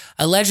this,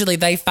 allegedly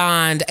they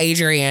find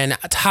Adrian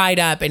tied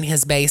up in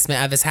his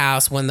basement of his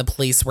house when the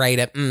police raid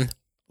it.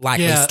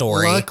 Likely Yeah,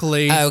 story.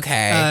 luckily,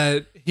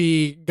 Okay.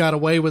 he got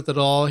away with it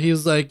all. He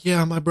was like,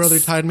 "Yeah, my brother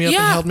tied me up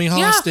and held me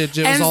hostage.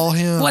 It was And all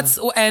him."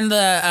 And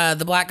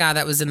the black guy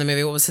that was in the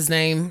movie, what was his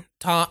name?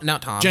 Tom,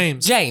 not Tom.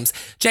 James.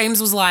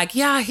 James was like,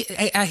 yeah,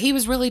 he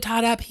was really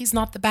tied up. He's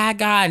not the bad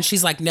guy. And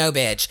she's like, no,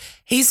 bitch.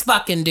 He's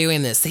fucking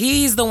doing this.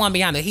 He's the one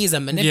behind it. He's a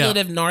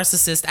manipulative,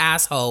 narcissist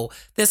asshole.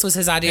 This was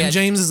his idea. And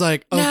James is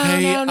like,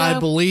 "Okay, no. I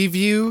believe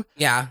you,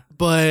 yeah.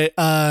 but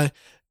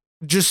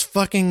just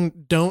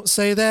fucking don't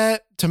say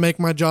that to make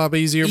my job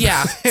easier."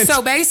 Yeah.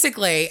 So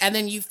basically, and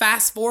then you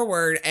fast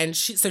forward, and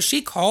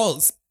she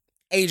calls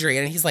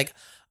Adrian, and he's like,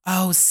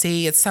 "Oh,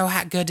 see, it's so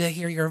good to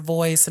hear your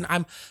voice, and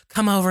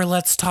come over,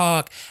 let's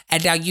talk."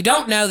 And now you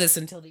don't know this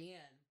until the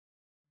end,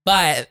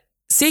 but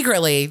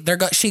secretly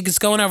she's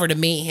going over to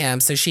meet him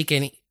so she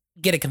can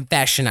get a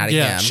confession out of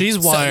Yeah, him. she's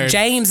wired. So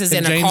James is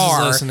And in James a is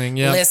car listening,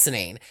 yep.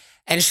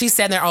 and she's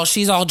sitting there. Oh,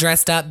 she's all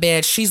dressed up,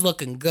 bitch. She's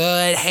looking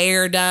good,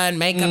 hair done,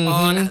 makeup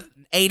on.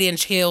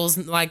 8-inch heels,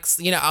 like,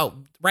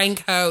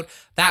 raincoat.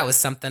 That was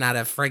something out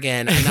of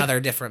friggin' another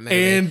different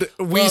movie. And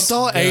we Looked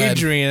saw good.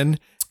 Adrian,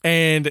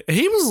 and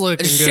he was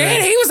looking Shit,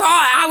 good. he was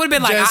hot. I would have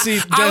been like, Jesse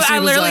I was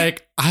literally,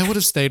 like, "I would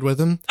have stayed with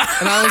him,"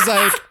 and I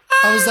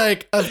was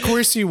like, "Of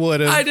course you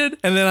would have." I did.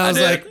 And then I was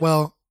did. like,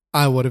 "Well,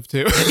 I would have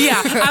too."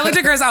 yeah. I looked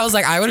at Chris. I was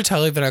like, I would have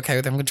totally been okay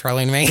with him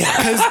controlling me.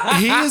 Because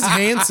he is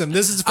handsome.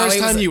 This is the first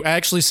he was- time you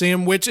actually see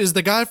him, which is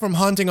the guy from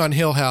Haunting on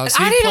Hill House.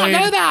 I did not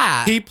know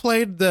that. He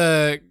played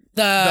the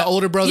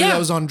older brother yeah. that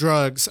was on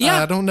drugs.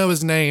 Yeah. I don't know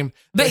his name,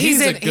 But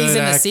he's a in good the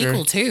actor.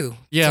 sequel too.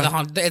 Yeah.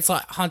 To it's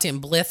like Haunting in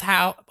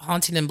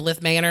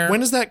Blythe Manor. When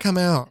does that come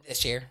out?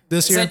 This year.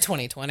 This year? It's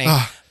 2020.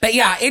 Ah. But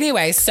yeah,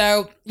 anyway,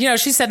 so,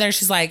 she's sitting there,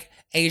 she's like,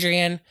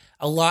 Adrian,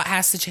 a lot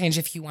has to change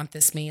if you want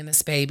me and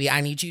this baby.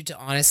 I need you to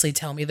honestly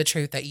tell me the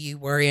truth that you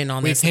were in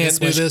on We this. and can't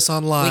do was- this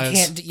on lives.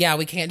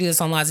 we can't do this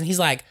on lives. And he's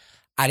like,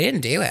 I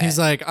didn't do it. He's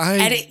like,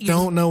 I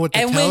don't know what to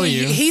and tell when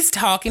you. he's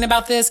talking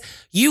about this,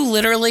 you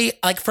literally,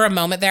 like, for a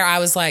moment there, I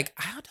was like,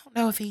 I don't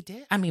know if he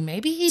did. I mean,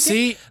 maybe he did.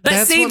 See, but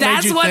that's see, what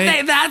made you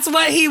think. that's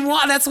what he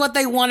want. That's what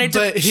they wanted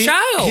But to he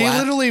show.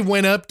 literally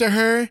went up to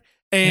her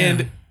and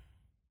Yeah.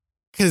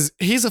 because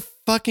he's a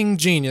fucking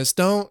genius.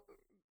 Don't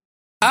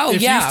oh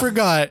if yeah, you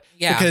forgot,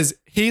 Yeah. because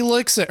he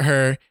looks at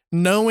her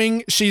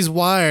knowing she's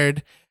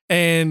wired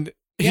and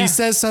Yeah. he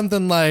says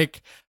something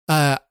like,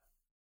 I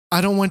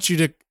don't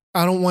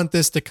want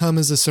this to come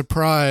as a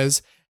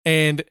surprise.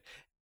 And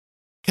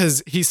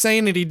because he's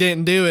saying that he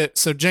didn't do it.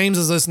 So James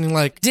is listening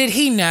like, did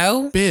he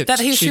know bitch, that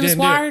she was didn't do it."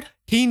 wired?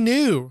 He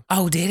knew.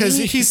 Oh, did he? Because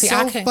he's See, so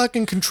I couldn't-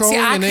 fucking controlling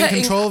See, I and in couldn't-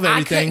 control of I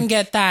everything. couldn't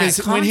get that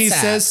 'Cause when he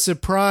concept. says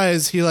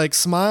surprise, he like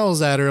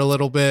smiles at her a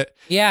little bit.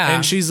 Yeah.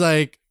 And she's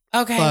like,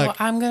 Okay, fuck, well,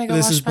 I'm gonna go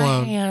this wash is my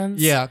blown.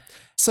 hands. Yeah.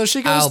 So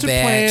she goes Oh, to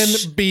bitch. plan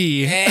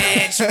B.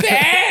 Bitch,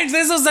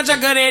 this was such a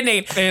good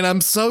ending. And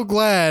I'm so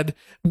glad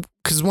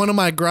because one of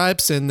my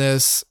gripes in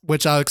this,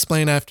 which I'll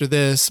explain after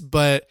this,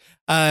 but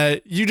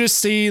you just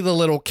see the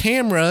little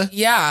camera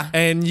Yeah.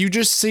 and you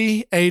just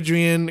see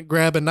Adrian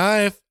grab a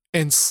knife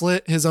and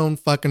slit his own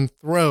fucking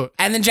throat.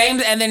 And then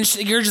James, and then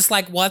you're just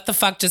like, what the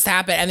fuck just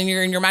happened? And then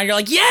you're in your mind, you're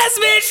like, yes,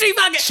 bitch, she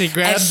fucking. She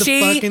grabbed and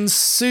the fucking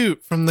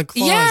suit from the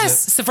closet.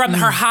 Yes, so from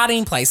her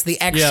hiding place, the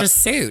extra Yep.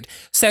 suit.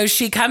 So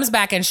she comes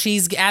back and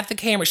she's at the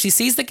camera. She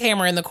sees the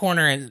camera in the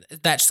corner and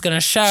that's going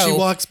to show. She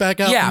walks back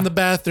out Yeah. from the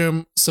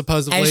bathroom,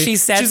 supposedly. And she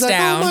sits She's like,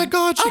 down. Oh my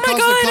God. She Oh my calls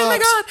God, the cops. oh my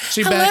God.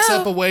 She backs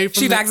Hello. up away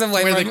from She backs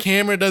away where from- the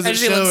camera doesn't and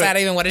she show looks it. at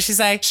him and what does she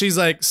say? She's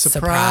like,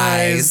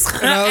 surprise.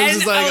 And I was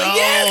just like, oh.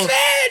 yes,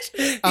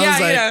 bitch. I yeah, was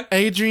like, you know.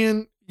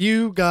 Adrian,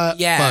 you got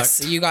Yes,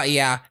 fucked. you got,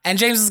 yeah. And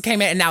James came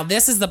in, and now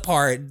this is the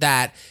part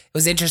that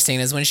was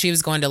interesting is when she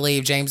was going to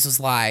leave, James was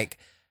like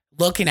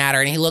looking at her,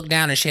 and he looked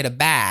down, and she had a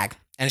bag,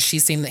 and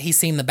he's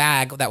seen the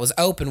bag that was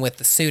open with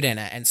the suit in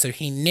it, and so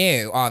he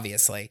knew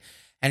obviously,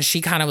 and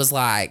she kind of was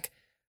like,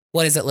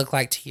 "What does it look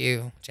like to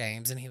you,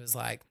 James?" And he was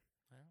like,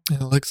 well,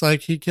 It looks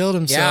like he killed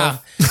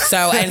himself. Yeah. So,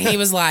 and he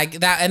was like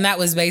that, and that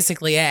was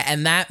basically it.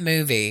 And that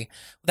movie,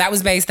 that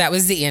was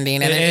the ending.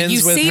 And It then ends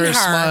you with see her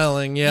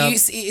smiling, yeah. You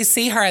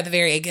see her at the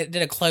very, it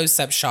did a close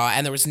up shot,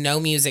 and there was no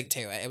music to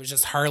it. It was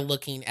just her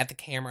looking at the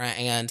camera,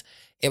 and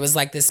it was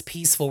like this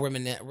peaceful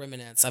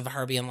remnants of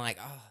her being like,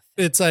 oh,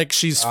 It's like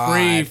she's God.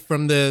 free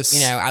from this.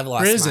 you know, I've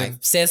lost my prison.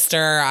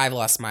 sister, I've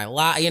lost my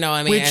life. You know what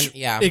I mean? Which And,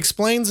 yeah.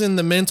 explains in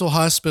the mental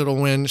hospital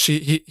when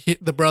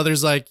the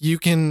brother's like,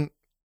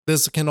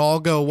 this can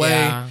all go away.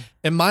 Yeah.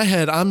 In my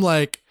head, I'm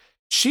like,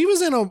 she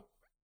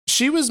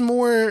was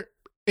more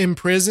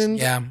imprisoned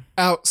Yeah.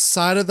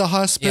 outside of the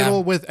hospital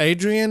Yeah. with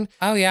Adrian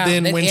Oh, yeah.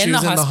 than Then when she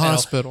was in the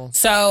hospital.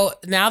 So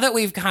now that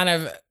we've kind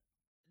of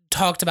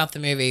talked about the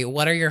movie,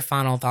 what are your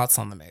final thoughts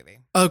on the movie?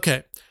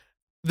 Okay.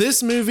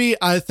 This movie,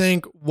 I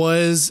think,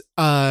 was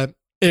I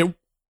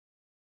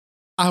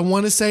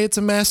want to say it's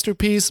a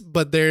masterpiece,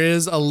 but there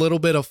is a little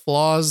bit of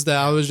flaws that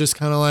I was just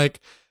kind of like,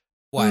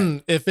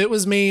 What? if it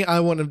was me, I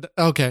wouldn't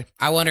have. Okay.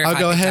 I wonder if I'll I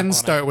go picked ahead up and on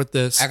start it. with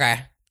this. Okay.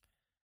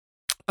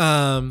 You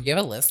have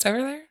a list over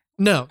there?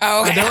 No.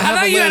 Oh, okay. I don't I have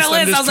thought you had a I'm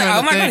list. just I was like, trying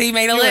oh to my God, think. he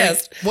made a You're like,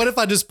 list. what if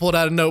I just pulled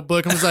out a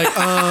notebook and was like,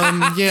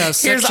 yeah, Here's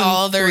section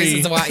all the 3.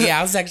 reasons why. Yeah,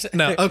 I was actually.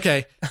 No,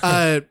 okay.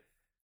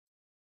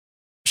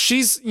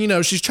 She's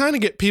trying to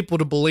get people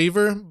to believe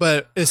her,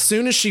 but as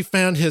soon as she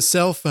found his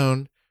cell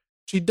phone,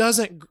 she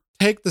doesn't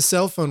take the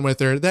cell phone with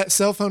her. That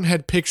cell phone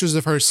had pictures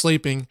of her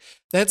sleeping.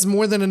 That's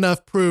more than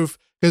enough proof,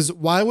 because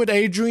why would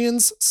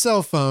Adrian's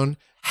cell phone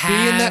be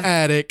in the Have-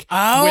 attic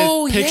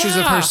Oh, with pictures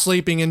of yeah. her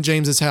sleeping in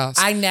James's house?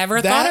 I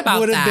never that thought about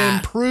would have been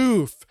that.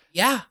 proof.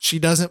 Yeah. She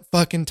doesn't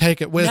fucking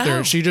take it with No.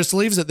 her. She just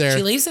leaves it there.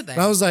 She leaves it there.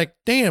 And I was like,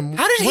 damn.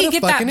 How did what he a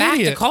get that fucking back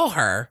idiot. to call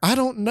her? I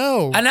don't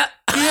know. I know.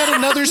 He had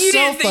another You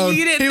cell didn't phone. Think,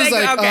 you didn't He was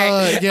think, like,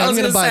 okay. yeah, I I'm was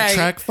going to gonna buy a say,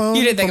 track phone.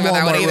 You didn't think from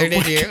about that one Walmart either,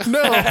 real did you? quick.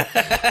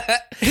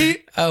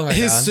 No. Oh my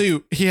His God.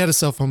 suit, he had a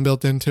cell phone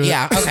built into it.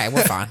 Yeah. Okay.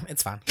 We're fine.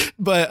 It's fine.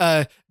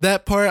 But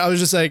that part, I was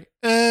just like,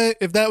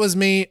 if that was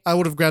me, I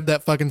would have grabbed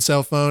that fucking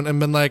cell phone and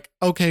been like,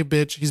 okay,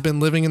 bitch, he's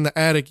been living in the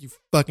attic, you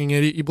fucking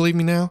idiot. You believe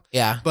me now?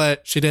 Yeah.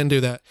 But she didn't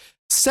do that.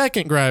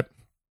 Second gripe,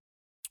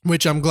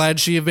 which I'm glad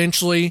she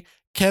eventually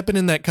kept it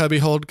in that cubby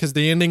hold, because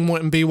the ending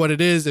wouldn't be what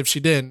it is if she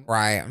didn't.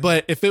 Right.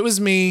 But if it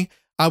was me,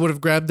 I would have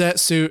grabbed that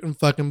suit and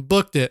fucking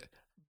booked it.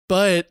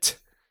 But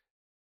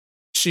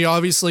she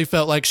obviously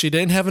felt like she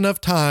didn't have enough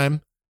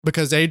time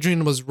because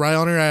Adrian was right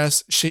on her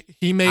ass.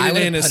 He made I it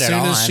would've in as put it soon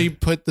as on. she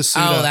put the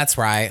suit Oh, up. that's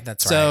right.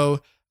 That's right.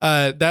 So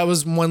that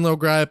was one little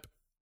gripe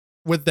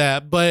with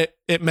that, but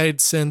it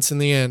made sense in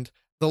the end.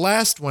 The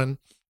last one,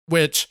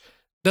 which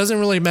doesn't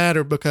really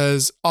matter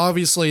because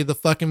obviously the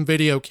fucking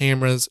video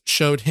cameras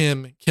showed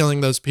him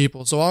killing those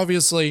people. So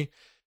obviously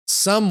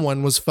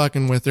someone was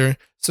fucking with her.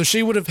 So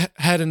she would have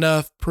had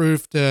enough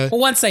proof to.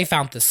 Well, once they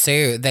found the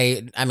suit,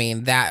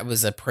 that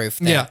was a proof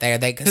that Yeah. because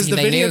Because the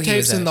they knew he videotapes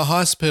was in the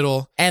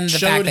hospital and the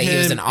showed fact that he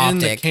was him an in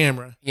the optic,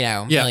 camera.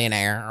 Yeah.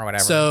 millionaire or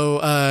whatever.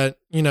 So,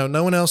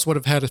 no one else would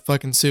have had a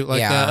fucking suit like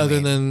Yeah, that I other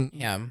mean, than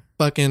yeah.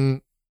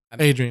 fucking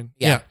Adrian.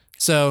 Yeah.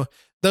 So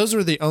those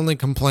were the only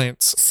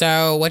complaints.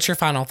 So, what's your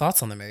final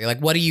thoughts on the movie? Like,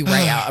 what do you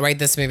rate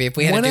this movie? If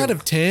we had 1 to do out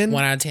of 10.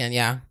 1 out of 10,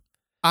 yeah.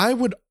 I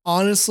would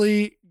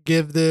honestly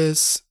give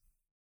this.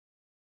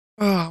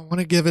 I want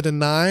to give it a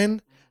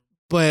 9,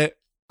 but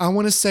I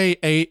want to say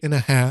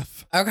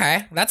 8.5.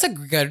 Okay, that's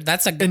good.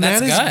 That's And good.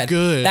 that is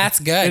good. That's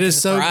good. It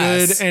is so for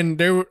good, us. and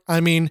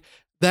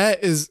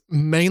that is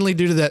mainly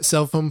due to that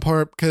cell phone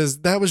part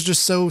because that was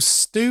just so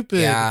stupid.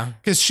 Yeah.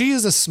 Because she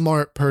is a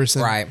smart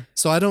person, Right.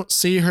 So I don't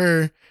see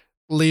her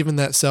leaving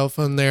that cell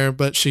phone there,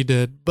 but she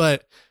did.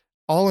 But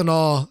all in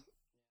all,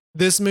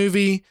 this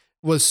movie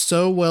was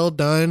so well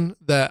done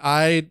that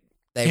I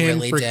They can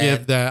really forgive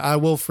did. that. I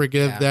will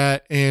forgive Yeah.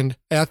 that, and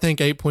I think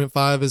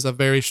 8.5 is a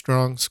very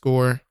strong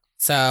score.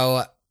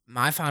 So,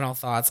 my final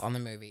thoughts on the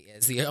movie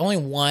is the only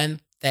one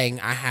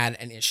thing I had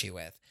an issue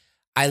with.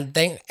 I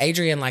think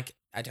Adrian, like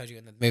I told you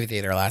in the movie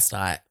theater last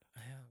night,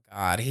 oh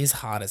God, he's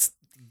hot as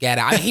get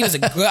out. I mean, he was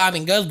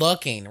good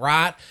looking,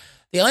 right?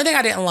 The only thing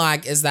I didn't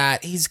like is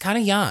that he's kind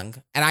of young,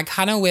 and I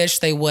kind of wish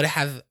they would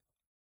have.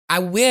 I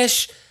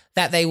wish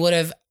that they would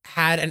have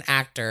had an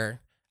actor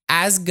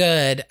as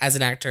good as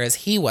an actor as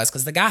he was,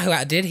 because the guy who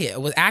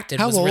acted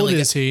How was old really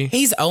is good. he?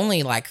 He's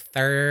only like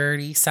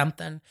 30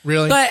 something.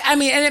 Really? But I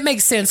mean, and it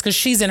makes sense because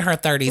she's in her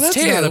 30s Well,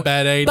 that's too. not a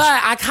bad age.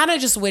 But I kind of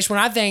just wish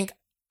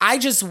I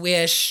just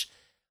wish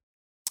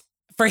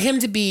for him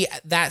to be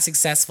that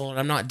successful. And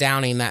I'm not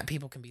downing that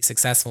people can be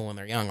successful when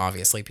they're young.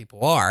 Obviously,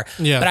 people are.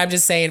 Yeah. But I'm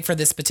just saying for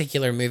this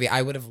particular movie,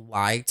 I would have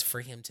liked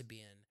for him to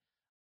be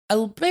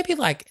in maybe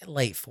like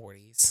late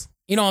 40s.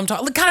 You know what I'm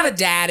talking? Kind of a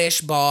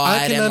daddish bod.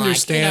 I can and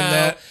understand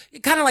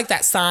that. Kind of like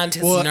that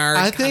scientist Well, nerd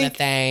I kind of think-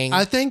 thing.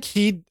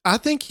 I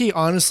think he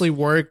honestly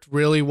worked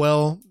really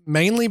well,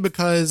 mainly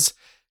because,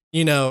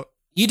 you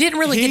didn't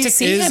really he get to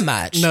see is- him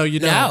much. No, you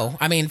don't. No,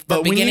 I mean, but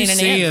from when you beginning and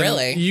see end, him,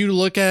 really. you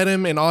look at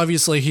him and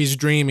obviously he's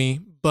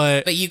dreamy,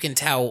 but But you can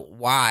tell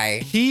why.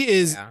 he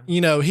is,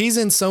 Yeah. he's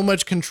in so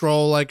much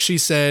control. Like she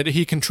said,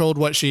 he controlled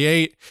what she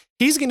ate.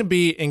 He's going to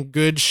be in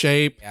good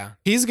shape. Yeah.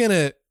 He's going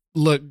to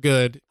look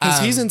good because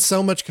he's in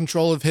so much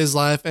control of his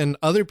life and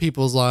other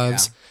people's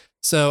lives. Yeah.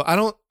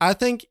 So I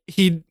think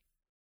he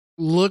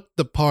looked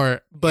the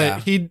part,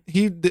 but he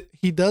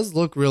does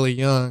look really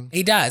young.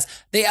 He does.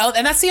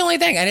 And that's the only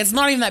thing. And it's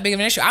not even that big of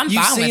an issue. I'm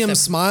You fine see with him him.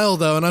 smile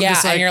though, and I'm Yeah,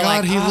 just and like, you're God,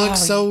 like, he oh,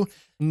 looks so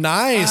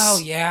nice. Oh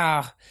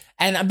yeah.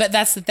 But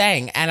that's the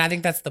thing. And I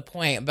think that's the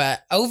point.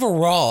 But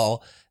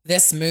overall,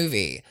 this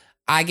movie,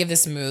 I give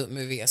this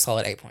movie a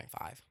solid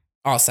 8.5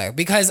 also,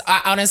 because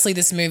honestly,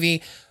 this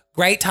movie,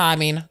 great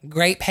timing,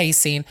 great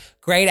pacing,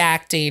 great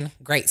acting,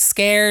 great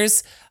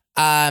scares.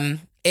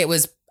 It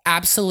was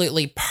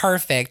absolutely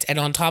perfect. And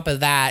on top of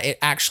that, it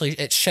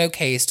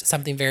showcased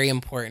something very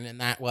important. And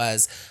that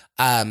was,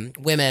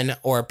 women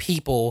or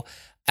people,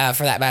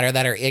 for that matter,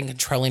 that are in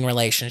controlling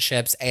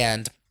relationships.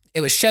 And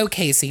it was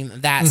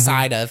showcasing that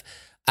side of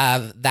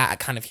that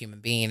kind of human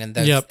being and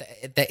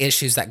the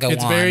issues that go on.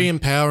 It's very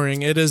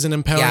empowering. It is an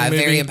empowering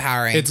movie. Very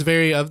empowering. It's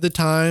very of the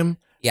time.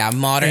 Yeah,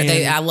 modern.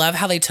 And- I love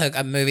how they took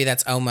a movie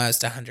that's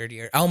almost 100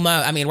 years.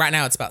 Almost. I mean, right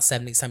now it's about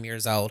 70 some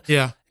years old.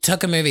 Yeah.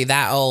 Took a movie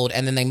that old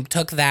and then they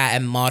took that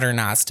and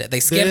modernized it. They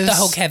skipped the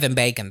whole Kevin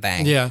Bacon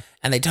thing. Yeah.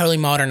 And they totally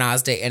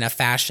modernized it in a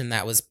fashion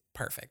that was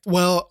perfect.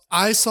 Well,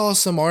 I saw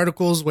some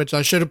articles, which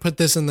I should have put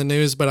this in the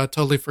news, but I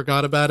totally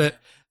forgot about it.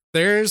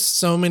 There's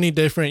so many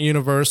different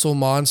Universal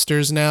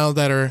monsters now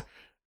that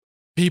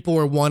people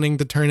are wanting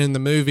to turn into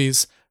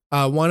movies.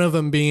 One of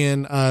them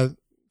being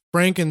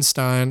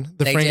Frankenstein,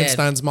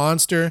 Frankenstein's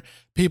monster.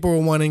 People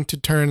were wanting to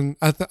turn,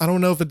 I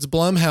don't know if it's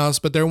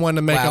Blumhouse, but they're wanting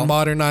to make a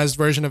modernized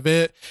version of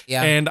it.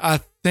 Yeah. And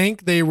I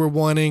think they were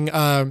wanting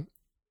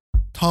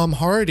Tom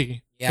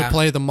Hardy to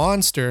play the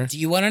monster. Do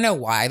you want to know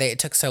why it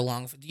took so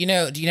long? Do you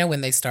know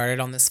when they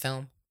started on this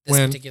film?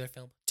 Particular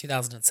film?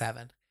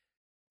 2007.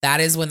 That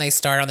is when they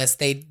started on this.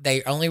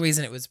 They only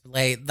reason it was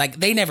late, like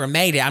they never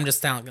made it. I'm just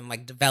talking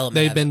like development.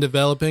 They've been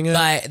developing it,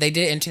 but they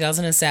did it in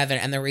 2007.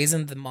 And the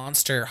reason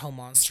the whole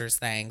monsters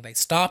thing, they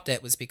stopped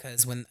it was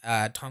because when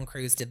Tom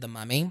Cruise did The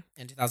Mummy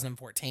in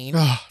 2014,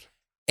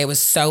 it was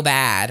so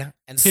bad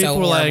and so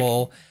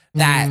horrible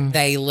that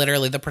they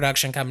literally, the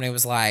production company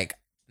was like,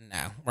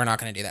 no, we're not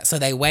going to do that. So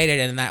they waited,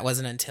 and that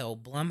wasn't until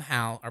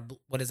Blumhouse, or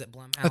what is it,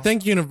 Blumhouse? I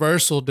think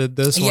Universal did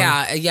this one.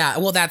 Yeah.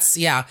 Well,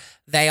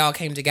 they all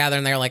came together,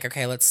 and they're like,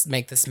 okay, let's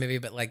make this movie,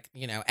 but like,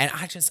 and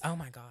I just, oh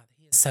my God,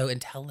 he is so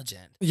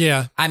intelligent.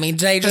 Yeah. I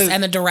mean,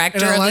 and the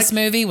director of this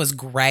movie was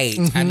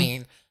great. I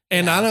mean.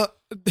 And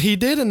he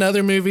did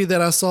another movie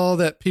that I saw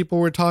that people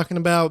were talking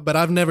about, but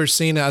I've never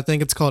seen it. I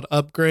think it's called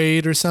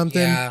Upgrade or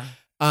something. Yeah.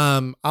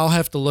 I'll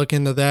have to look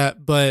into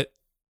that. But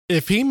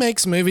if he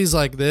makes movies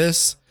like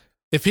this,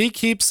 if he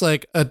keeps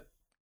like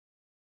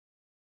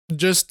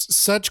just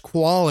such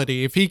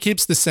quality, if he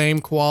keeps the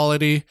same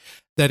quality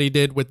that he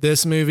did with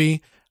this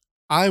movie,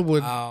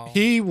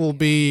 he will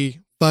be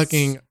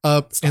fucking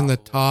up in the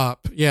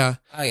top. Yeah.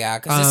 Oh yeah.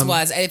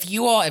 Cause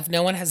if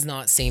no one has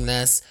not seen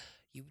this,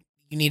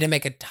 you need to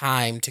make a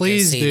time to go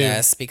see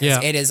this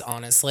because it is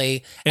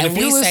honestly, and if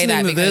we you're say listening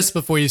that to because, this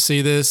before you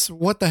see this,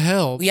 what the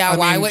hell? Yeah.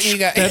 Why wouldn't you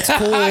go? That's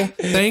cool.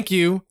 Thank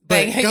you.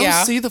 But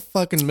go see the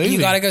fucking movie. You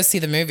got to go see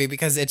the movie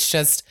because it's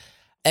just,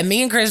 and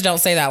me and Chris don't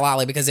say that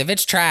lightly because if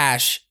it's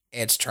trash,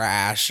 it's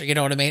trash. You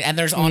know what I mean? And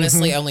there's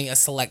honestly only a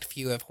select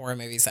few of horror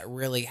movies that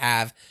really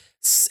have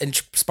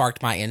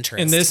sparked my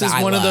interest. And this is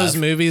one of those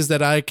movies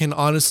that I can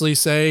honestly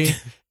say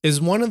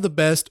is one of the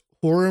best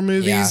horror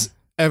movies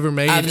ever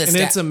made. And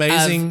it's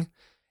amazing.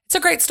 It's a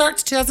great start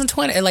to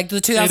 2020, like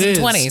the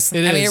 2020s.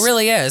 I mean, it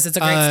really is. It's a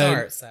great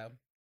start. So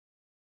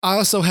I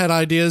also had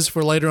ideas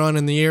for later on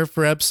in the year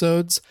for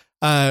episodes.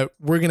 We're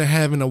going to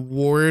have an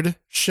award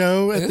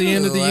show at the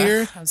end of the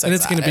year, and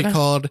it's going to be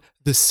called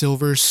the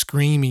Silver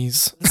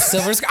Screamies.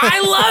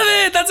 I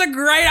love it. That's a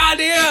great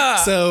idea.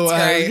 So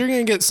you're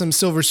going to get some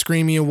Silver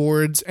Screamy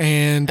awards,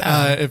 and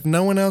if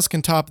no one else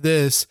can top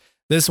this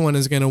one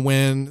is going to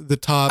win the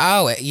top.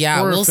 Oh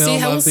yeah, we'll see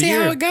how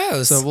it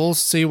goes. So we'll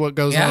see what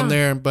goes on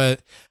there.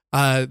 But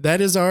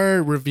that is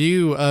our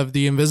review of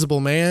The Invisible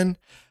Man.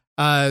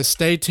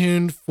 Stay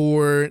tuned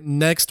for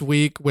next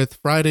week with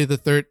Friday the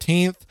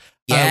 13th.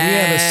 We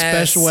have a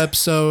special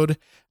episode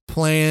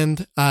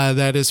planned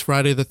that is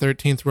Friday the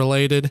 13th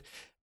related.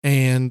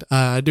 And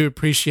I do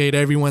appreciate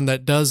everyone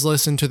that does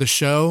listen to the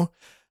show.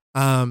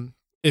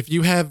 If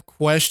you have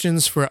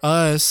questions for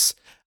us,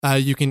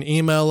 you can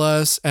email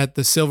us at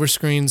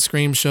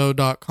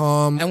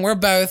thesilverscreenscreamshow.com. And we're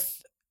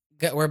both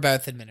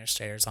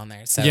administrators on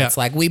there. So it's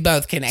like we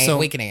both can answer.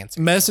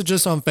 Message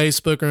us on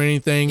Facebook or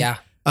anything. Yeah.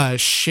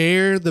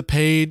 Share the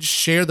page,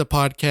 share the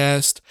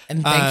podcast.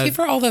 And thank you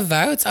for all the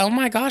votes. Oh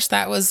my gosh,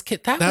 that was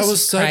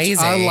crazy.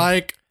 I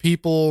like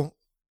people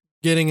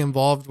getting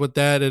involved with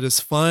that. It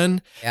is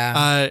fun.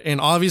 Yeah. And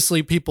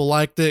obviously people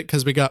liked it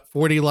because we got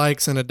 40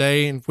 likes in a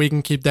day. And if we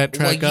can keep that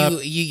track up,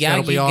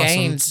 that'll be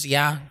awesome.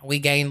 We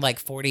gained like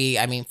 40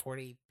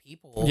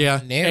 people.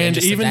 Yeah. And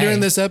even during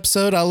this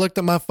episode, I looked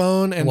at my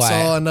phone and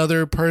saw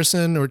another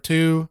person or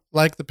two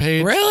like the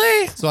page.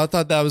 Really? So I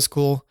thought that was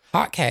cool.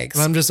 Hotcakes.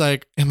 And I'm just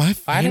like, am I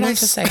famous? Why did I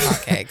just say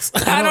hotcakes?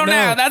 I don't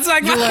know. That's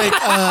like, You're like,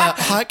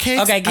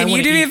 hotcakes? okay, can I you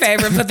wanna do me a eat.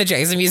 favor and put the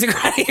Jason music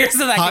right here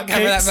so that I can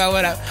cover that Hotcakes?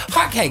 moment up?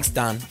 Hotcakes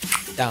done.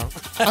 Done.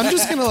 I'm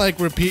just gonna like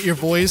repeat your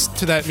voice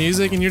to that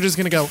music, and you're just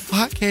gonna go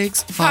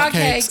hotcakes,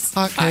 hotcakes,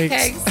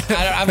 hotcakes.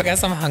 I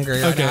guess I'm hungry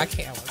right Okay. now. I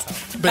can't.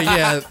 What's up? But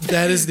yeah,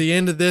 that is the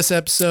end of this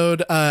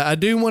episode. I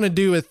do want to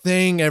do a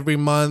thing every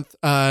month,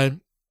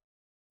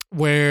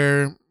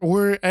 where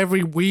or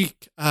every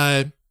week,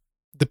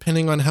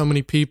 depending on how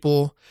many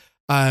people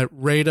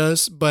rate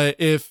us. But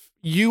if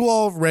you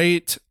all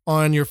rate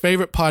on your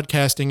favorite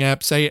podcasting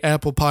app, say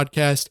Apple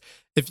Podcast,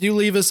 if you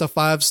leave us a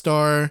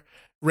 5-star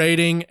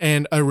rating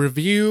and a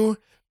review,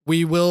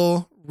 we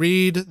will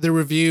read the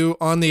review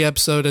on the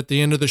episode at the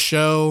end of the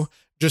show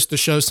just to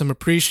show some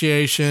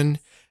appreciation.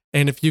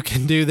 And if you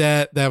can do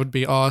that, that would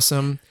be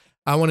awesome.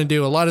 I want to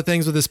do a lot of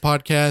things with this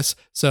podcast,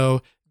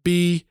 so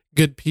be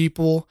good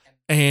people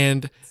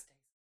and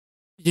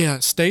yeah,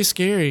 stay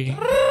scary.